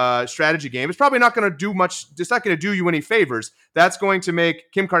strategy game, it's probably not going to do much. It's not going to do you any favors. That's going to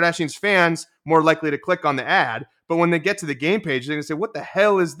make Kim Kardashian's fans more likely to click on the ad. But when they get to the game page, they're going to say, what the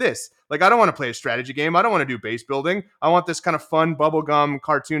hell is this? Like, I don't want to play a strategy game. I don't want to do base building. I want this kind of fun, bubblegum,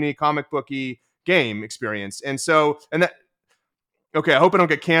 cartoony, comic booky game experience. I hope I don't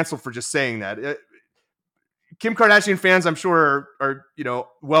get canceled for just saying that. Kim Kardashian fans, I'm sure, are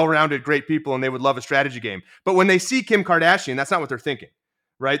well-rounded, great people, and they would love a strategy game. But when they see Kim Kardashian, that's not what they're thinking,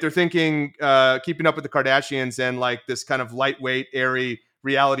 right? They're thinking Keeping Up with the Kardashians and like this kind of lightweight, airy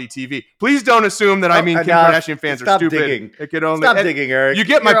reality TV. Please don't assume that I mean Kim enough. Kardashian fans are Stop stupid. digging. It could only Stop digging, Eric. You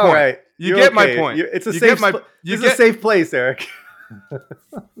get my You're all point. right. You You're get my okay. point. It's a You safe. get my- you It's get- a safe place, Eric.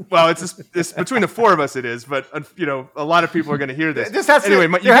 Well, it's between the four of us. It is, but a lot of people are going to hear this. This has anyway.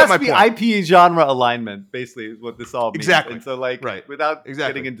 to, You there get has my to be point. IP genre alignment. Basically, is what this all means. Exactly. And so, like, Right. without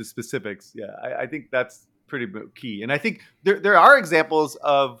Exactly. getting into specifics, yeah, I think that's pretty key. And I think there are examples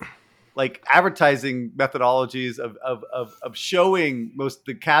of like advertising methodologies of showing most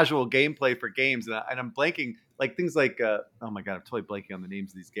the casual gameplay for games, and I'm blanking like things like oh my god, I'm totally blanking on the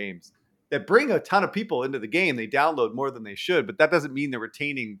names of these games that bring a ton of people into the game. They download more than they should, but that doesn't mean they're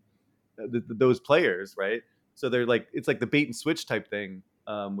retaining those players, right? So they're like, it's like the bait and switch type thing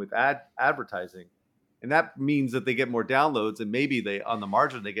with advertising, and that means that they get more downloads, and maybe they on the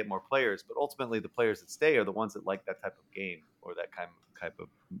margin they get more players, but ultimately the players that stay are the ones that like that type of game or that type of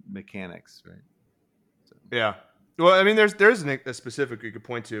mechanics, right? So. Yeah. Well, I mean, there's a specific you could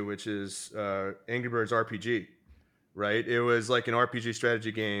point to, which is Angry Birds RPG, right? It was like an RPG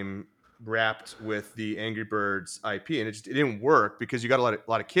strategy game wrapped with the Angry Birds IP, and it didn't work because you got a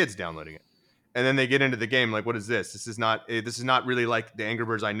lot of kids downloading it, and then they get into the game like, what is this? This is not really like the Angry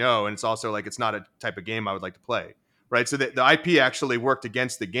Birds I know, and it's also like it's not a type of game I would like to play, right? So the IP actually worked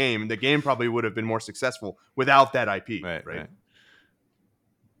against the game, and the game probably would have been more successful without that IP, right?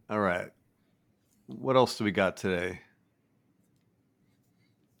 All right. What else do we got today?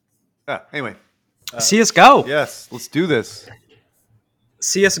 Anyway. CSGO. Yes, let's do this.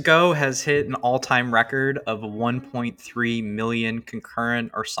 CSGO has hit an all-time record of 1.3 million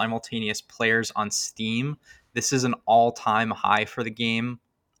concurrent or simultaneous players on Steam. This is an all-time high for the game,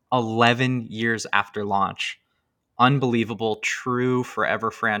 11 years after launch. Unbelievable, true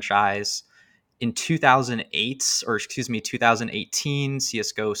forever franchise. In 2018,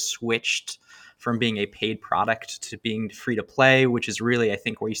 CSGO switched from being a paid product to being free to play, which is really, I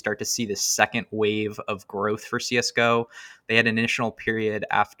think, where you start to see the second wave of growth for CSGO. They had an initial period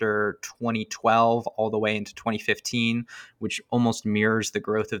after 2012 all the way into 2015, which almost mirrors the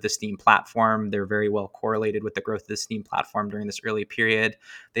growth of the Steam platform. They're very well correlated with the growth of the Steam platform during this early period.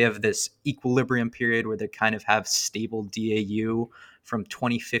 They have this equilibrium period where they kind of have stable DAU from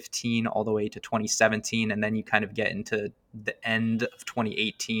 2015 all the way to 2017, and then you kind of get into the end of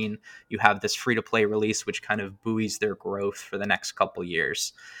 2018. You have this free-to-play release, which kind of buoys their growth for the next couple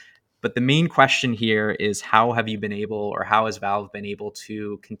years. But the main question here is, how have you been able, or how has Valve been able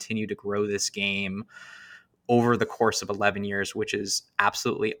to continue to grow this game over the course of 11 years, which is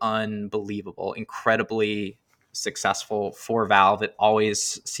absolutely unbelievable, incredibly successful for Valve. It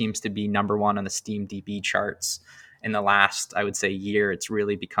always seems to be number one on the Steam DB charts. In the last, I would say, year, it's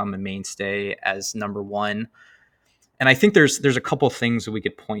really become a mainstay as number one. And I think there's a couple of things that we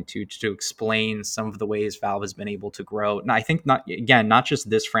could point to explain some of the ways Valve has been able to grow. And I think not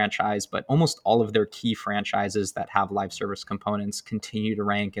just this franchise, but almost all of their key franchises that have live service components continue to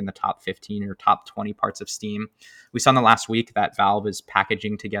rank in the top 15 or top 20 parts of Steam. We saw in the last week that Valve is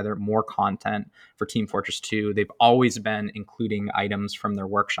packaging together more content for Team Fortress 2. They've always been including items from their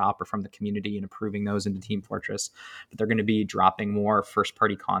workshop or from the community and approving those into Team Fortress. But they're going to be dropping more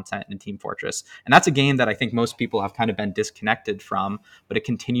first-party content in Team Fortress. And that's a game that I think most people have kind of been disconnected from, but it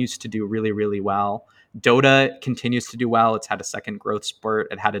continues to do really, really well. Dota continues to do well. It's had a second growth spurt.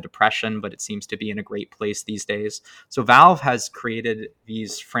 It had a depression, but it seems to be in a great place these days. So Valve has created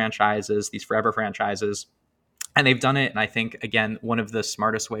these franchises, these forever franchises, and they've done it, and I think, again, one of the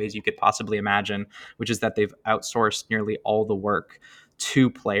smartest ways you could possibly imagine, which is that they've outsourced nearly all the work to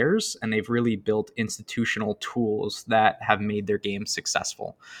players, and they've really built institutional tools that have made their game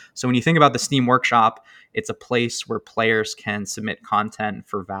successful. So when you think about the Steam Workshop, it's a place where players can submit content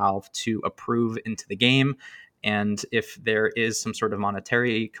for Valve to approve into the game. And if there is some sort of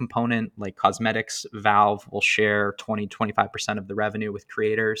monetary component like cosmetics, Valve will share 20-25% of the revenue with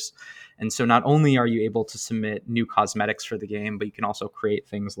creators. And so not only are you able to submit new cosmetics for the game, but you can also create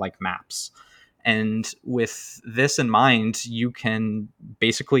things like maps. And with this in mind, you can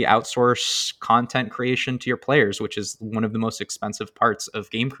basically outsource content creation to your players, which is one of the most expensive parts of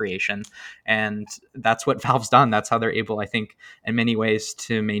game creation. And that's what Valve's done. That's how they're able, I think, in many ways,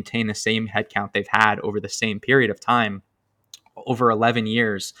 to maintain the same headcount they've had over the same period of time, over 11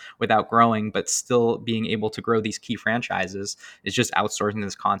 years, without growing, but still being able to grow these key franchises, is just outsourcing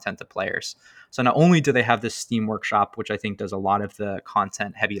this content to players. So not only do they have this Steam Workshop, which I think does a lot of the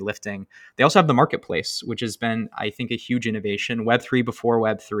content heavy lifting, they also have the marketplace, which has been, I think, a huge innovation. Web3 before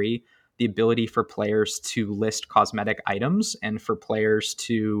Web3, the ability for players to list cosmetic items and for players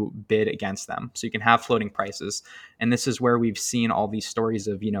to bid against them. So you can have floating prices. And this is where we've seen all these stories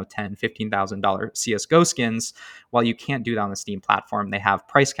of, $10,000, $15,000 CSGO skins. While you can't do that on the Steam platform, they have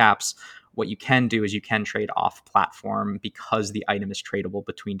price caps. What you can do is you can trade off platform because the item is tradable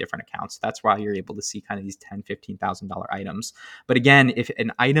between different accounts. That's why you're able to see kind of these $10,000, $15,000 items. But again, if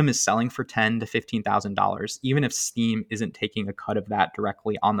an item is selling for $10,000 to $15,000, even if Steam isn't taking a cut of that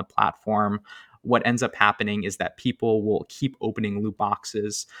directly on the platform, what ends up happening is that people will keep opening loot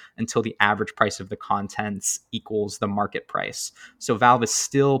boxes until the average price of the contents equals the market price. So Valve is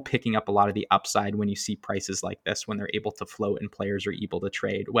still picking up a lot of the upside when you see prices like this, when they're able to float and players are able to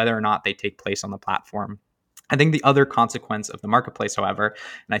trade, whether or not they take place on the platform. I think the other consequence of the marketplace, however,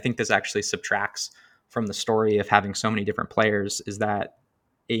 and I think this actually subtracts from the story of having so many different players, is that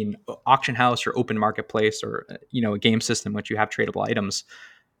an auction house or open marketplace or a game system which you have tradable items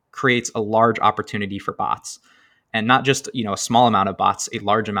creates a large opportunity for bots, and not just a small amount of bots, a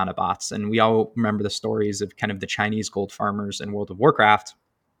large amount of bots. And we all remember the stories of kind of the Chinese gold farmers in World of Warcraft,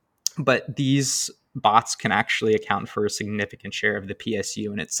 but these bots can actually account for a significant share of the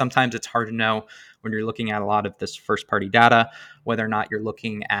PSU. And sometimes it's hard to know when you're looking at a lot of this first party data, whether or not you're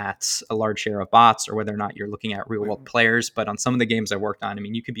looking at a large share of bots or whether or not you're looking at real world players. But on some of the games I worked on, I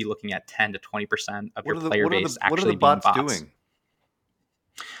mean, you could be looking at 10 to 20% of your player base actually being bots. Doing?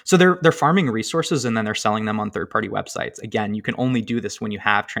 So they're farming resources and then they're selling them on third-party websites. Again, you can only do this when you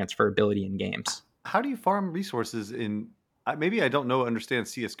have transferability in games. How do you farm resources in? Maybe I don't understand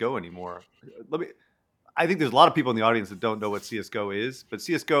CS:GO anymore. I think there's a lot of people in the audience that don't know what CS:GO is, but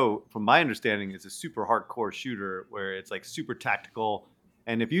CS:GO, from my understanding, is a super hardcore shooter where it's like super tactical.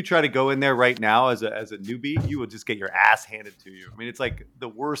 And if you try to go in there right now as a newbie, you will just get your ass handed to you. I mean, it's like the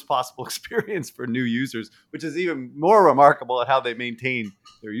worst possible experience for new users, which is even more remarkable at how they maintain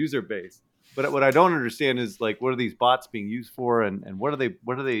their user base. But what I don't understand is like, what are these bots being used for, and what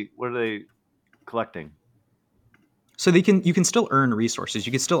are they collecting? So you can still earn resources.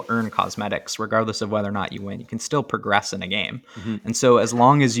 You can still earn cosmetics regardless of whether or not you win. You can still progress in a game. Mm-hmm. And so as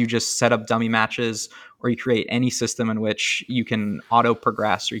long as you just set up dummy matches or you create any system in which you can auto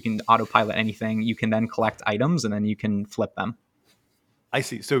progress or you can autopilot anything, you can then collect items and then you can flip them. I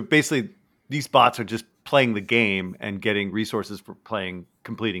see. So basically these bots are just playing the game and getting resources for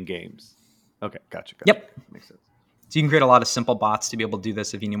completing games. Okay, gotcha. Yep. Makes sense. So you can create a lot of simple bots to be able to do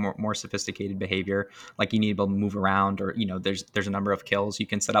this if you need more sophisticated behavior, like you need to be able to move around or, there's a number of kills. You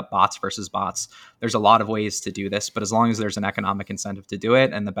can set up bots versus bots. There's a lot of ways to do this, but as long as there's an economic incentive to do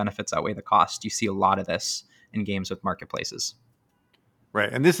it and the benefits outweigh the cost, you see a lot of this in games with marketplaces.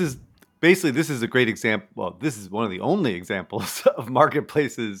 Right. And this is a great example. Well, this is one of the only examples of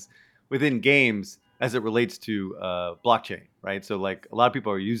marketplaces within games as it relates to blockchain, right? So like a lot of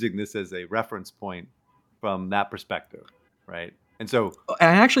people are using this as a reference point from that perspective, right? And so I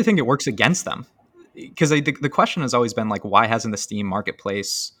actually think it works against them because the question has always been like, why hasn't the Steam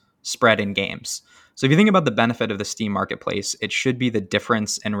marketplace spread in games? So if you think about the benefit of the Steam marketplace, it should be the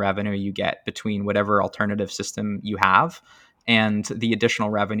difference in revenue you get between whatever alternative system you have and the additional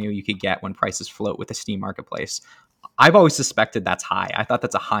revenue you could get when prices float with the Steam marketplace. I've always suspected that's high. I thought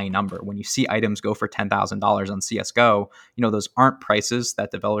that's a high number. When you see items go for $10,000 on CSGO, those aren't prices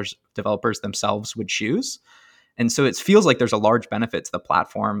that developers themselves would choose. And so it feels like there's a large benefit to the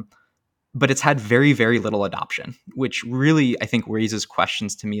platform, but it's had very, very little adoption, which really, I think, raises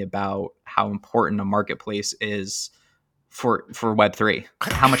questions to me about how important a marketplace is for Web3.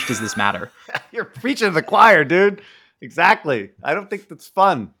 How much does this matter? You're preaching to the choir, dude. Exactly. I don't think that's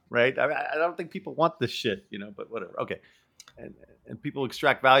fun, right? I don't think people want this shit, but whatever. Okay. And people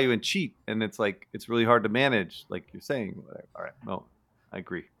extract value and cheat. And it's like, it's really hard to manage, like you're saying. Whatever. All right. No, I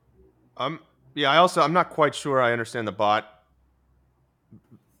agree. Yeah, I'm not quite sure I understand the bot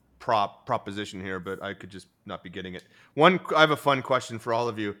proposition here, but I could just not be getting it. I have a fun question for all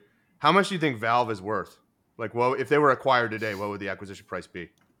of you. How much do you think Valve is worth? Like, well, if they were acquired today, what would the acquisition price be?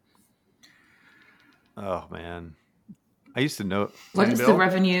 Oh, man. I used to know. What is the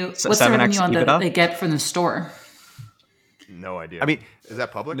revenue? What's the revenue on that they get from the store? No idea. I mean, is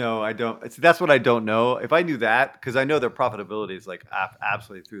that public? No, I don't. That's what I don't know. If I knew that, because I know their profitability is like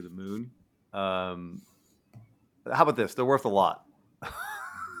absolutely through the moon. How about this? They're worth a lot.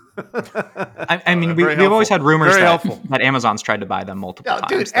 I mean, we've always had rumors that Amazon's tried to buy them multiple times.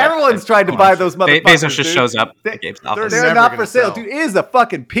 Dude, everyone's tried to buy those motherfuckers. Bezos just shows up. They're not for sale. Dude, it is a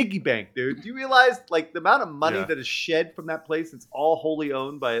fucking piggy bank, dude. Do you realize like the amount of money that is shed from that place? It's all wholly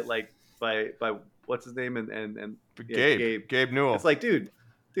owned by what's his name and Gabe Newell. It's like, dude,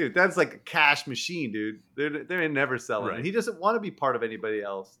 dude, that's like a cash machine, dude. They're never selling. Right. And he doesn't want to be part of anybody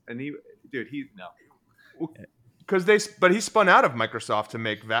else. And he no. But he spun out of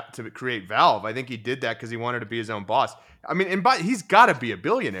Microsoft to create Valve. I think he did that because he wanted to be his own boss. I mean, he's got to be a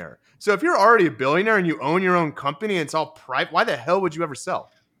billionaire. So if you're already a billionaire and you own your own company and it's all private, why the hell would you ever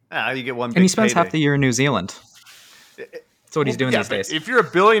sell? You get one. And he spends half the year in New Zealand. That's what he's doing these days. If you're a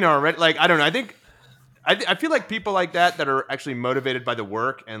billionaire already, like, I don't know. I feel like people like that are actually motivated by the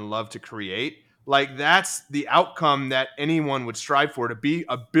work and love to create. Like, that's the outcome that anyone would strive for, to be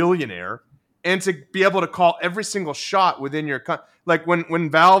a billionaire and to be able to call every single shot within your like when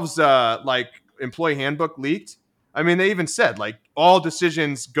Valve's like employee handbook leaked. I mean, they even said like all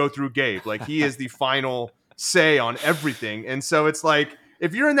decisions go through Gabe. Like, he is the final say on everything. And so it's like,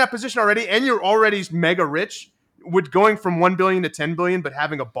 if you're in that position already and you're already mega rich, would going from 1 billion to 10 billion, but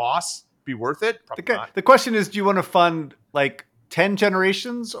having a boss be worth it? Probably not. The question is, do you want to fund like 10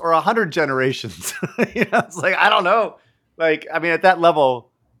 generations or 100 generations? It's like, I don't know. Like, I mean, at that level,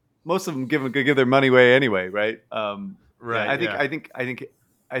 most of them give their money away anyway, right? Right. Yeah, I think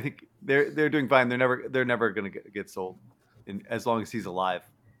they're doing fine. They're never going to get sold, as long as he's alive.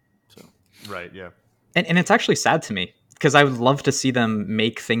 So Right. Yeah. And it's actually sad to me because I would love to see them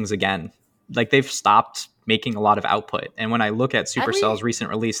make things again. Like, they've stopped making a lot of output. And when I look at Supercell's recent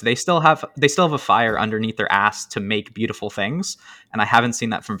release, they still have a fire underneath their ass to make beautiful things. And I haven't seen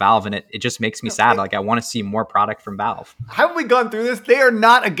that from Valve, and it just makes me sad. Like, I want to see more product from Valve. Haven't we gone through this? They are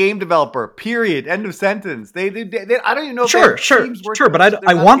not a game developer. Period. End of sentence. They I don't even know. Sure. But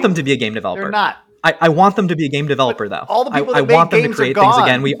I want them to be a game developer. They're not. I want them to be a game developer, though. All the people that I make want them to games create are things gone.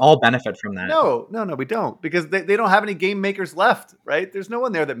 again. We all benefit from that. No, we don't, because they don't have any game makers left, right? There's no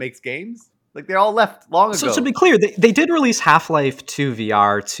one there that makes games. Like, they're all left long ago. So to be clear, they did release Half-Life 2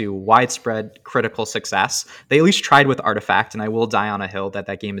 VR to widespread critical success. They at least tried with Artifact, and I will die on a hill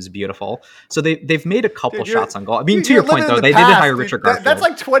that game is beautiful. So they've made a couple shots on goal. I mean, to your point, though, they did hire Richard Garfield. That's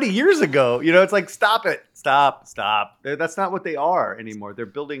like 20 years ago. It's like, stop it. Stop. That's not what they are anymore. They're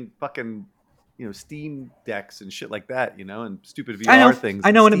building fucking, Steam decks and shit like that, and stupid VR things.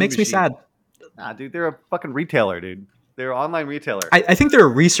 I know, and it Steam makes me sad. Nah, dude, they're a fucking retailer, dude. They're an online retailer. I think they're a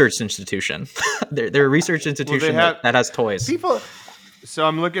research institution. they're a research institution that has toys. So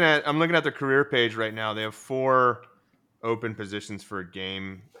I'm looking at their career page right now. They have 4 open positions for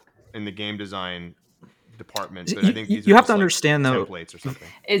in the game design department. But I think these you are have just to understand, though. Templates or something.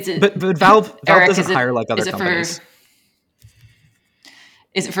 But Valve Eric, doesn't hire like other companies.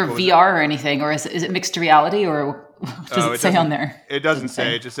 Is it for VR or anything, or is it mixed reality, or does it say on there? It doesn't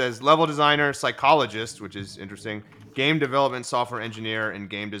say. It just says level designer, psychologist, which is interesting, game development software engineer, and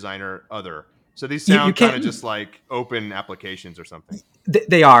game designer other. So these sound kind of just like open applications or something.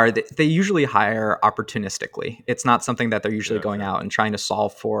 They are. They usually hire opportunistically. It's not something that they're usually going out and trying to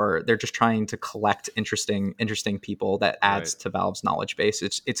solve for. They're just trying to collect interesting people that adds to Valve's knowledge base.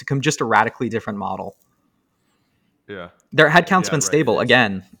 It's just a radically different model. Yeah. Their headcount's been stable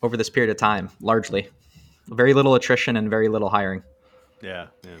again over this period of time, largely. Very little attrition and very little hiring. Yeah.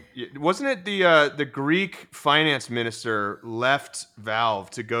 Wasn't it the Greek finance minister left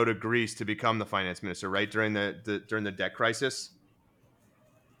Valve to go to Greece to become the finance minister, right, during the debt crisis?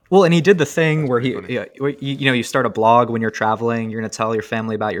 Well, and he did the thing where you start a blog when you're traveling. You're going to tell your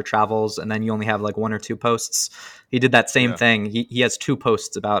family about your travels, and then you only have like 1 or 2 posts. He did that same thing. He has 2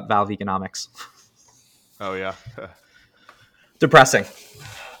 posts about Valve economics. Oh yeah. Depressing.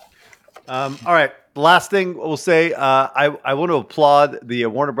 All right. The last thing we'll say, I want to applaud the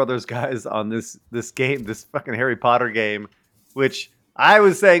Warner Brothers guys on this game, this fucking Harry Potter game, which I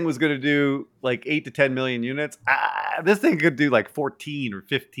was saying was going to do like 8 to 10 million units. This thing could do like 14 or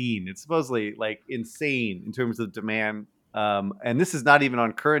 15. It's supposedly like insane in terms of demand. And this is not even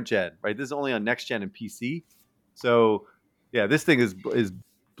on current gen, right? This is only on next gen and PC. So yeah, this thing is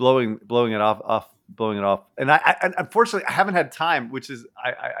blowing it off. And I unfortunately I haven't had time, which is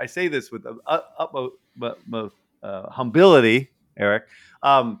I say this with utmost humility, Eric.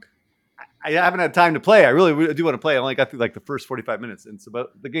 I haven't had time to play. I really do want to play. I only got through like the first 45 minutes, and so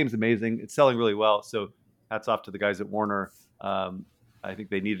but the game's amazing. It's selling really well. So hats off to the guys at Warner. I think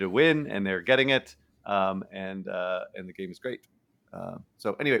they needed a win, and they're getting it. And the game is great.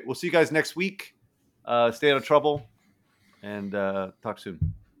 So anyway, we'll see you guys next week. Stay out of trouble, and talk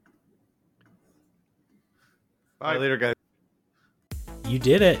soon. Bye later, guys. You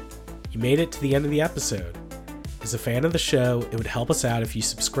did it. You made it to the end of the episode. As a fan of the show, it would help us out if you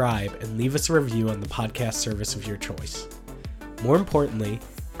subscribe and leave us a review on the podcast service of your choice. More importantly,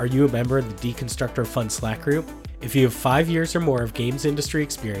 are you a member of the Deconstructor of Fun Slack group? If you have 5 years or more of games industry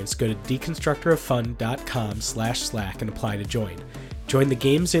experience, go to deconstructoroffun.com/Slack and apply to join. Join the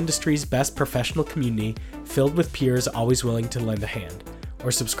games industry's best professional community filled with peers always willing to lend a hand.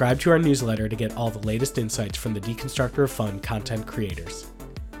 Or subscribe to our newsletter to get all the latest insights from the Deconstructor of Fun content creators.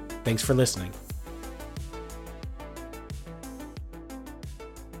 Thanks for listening.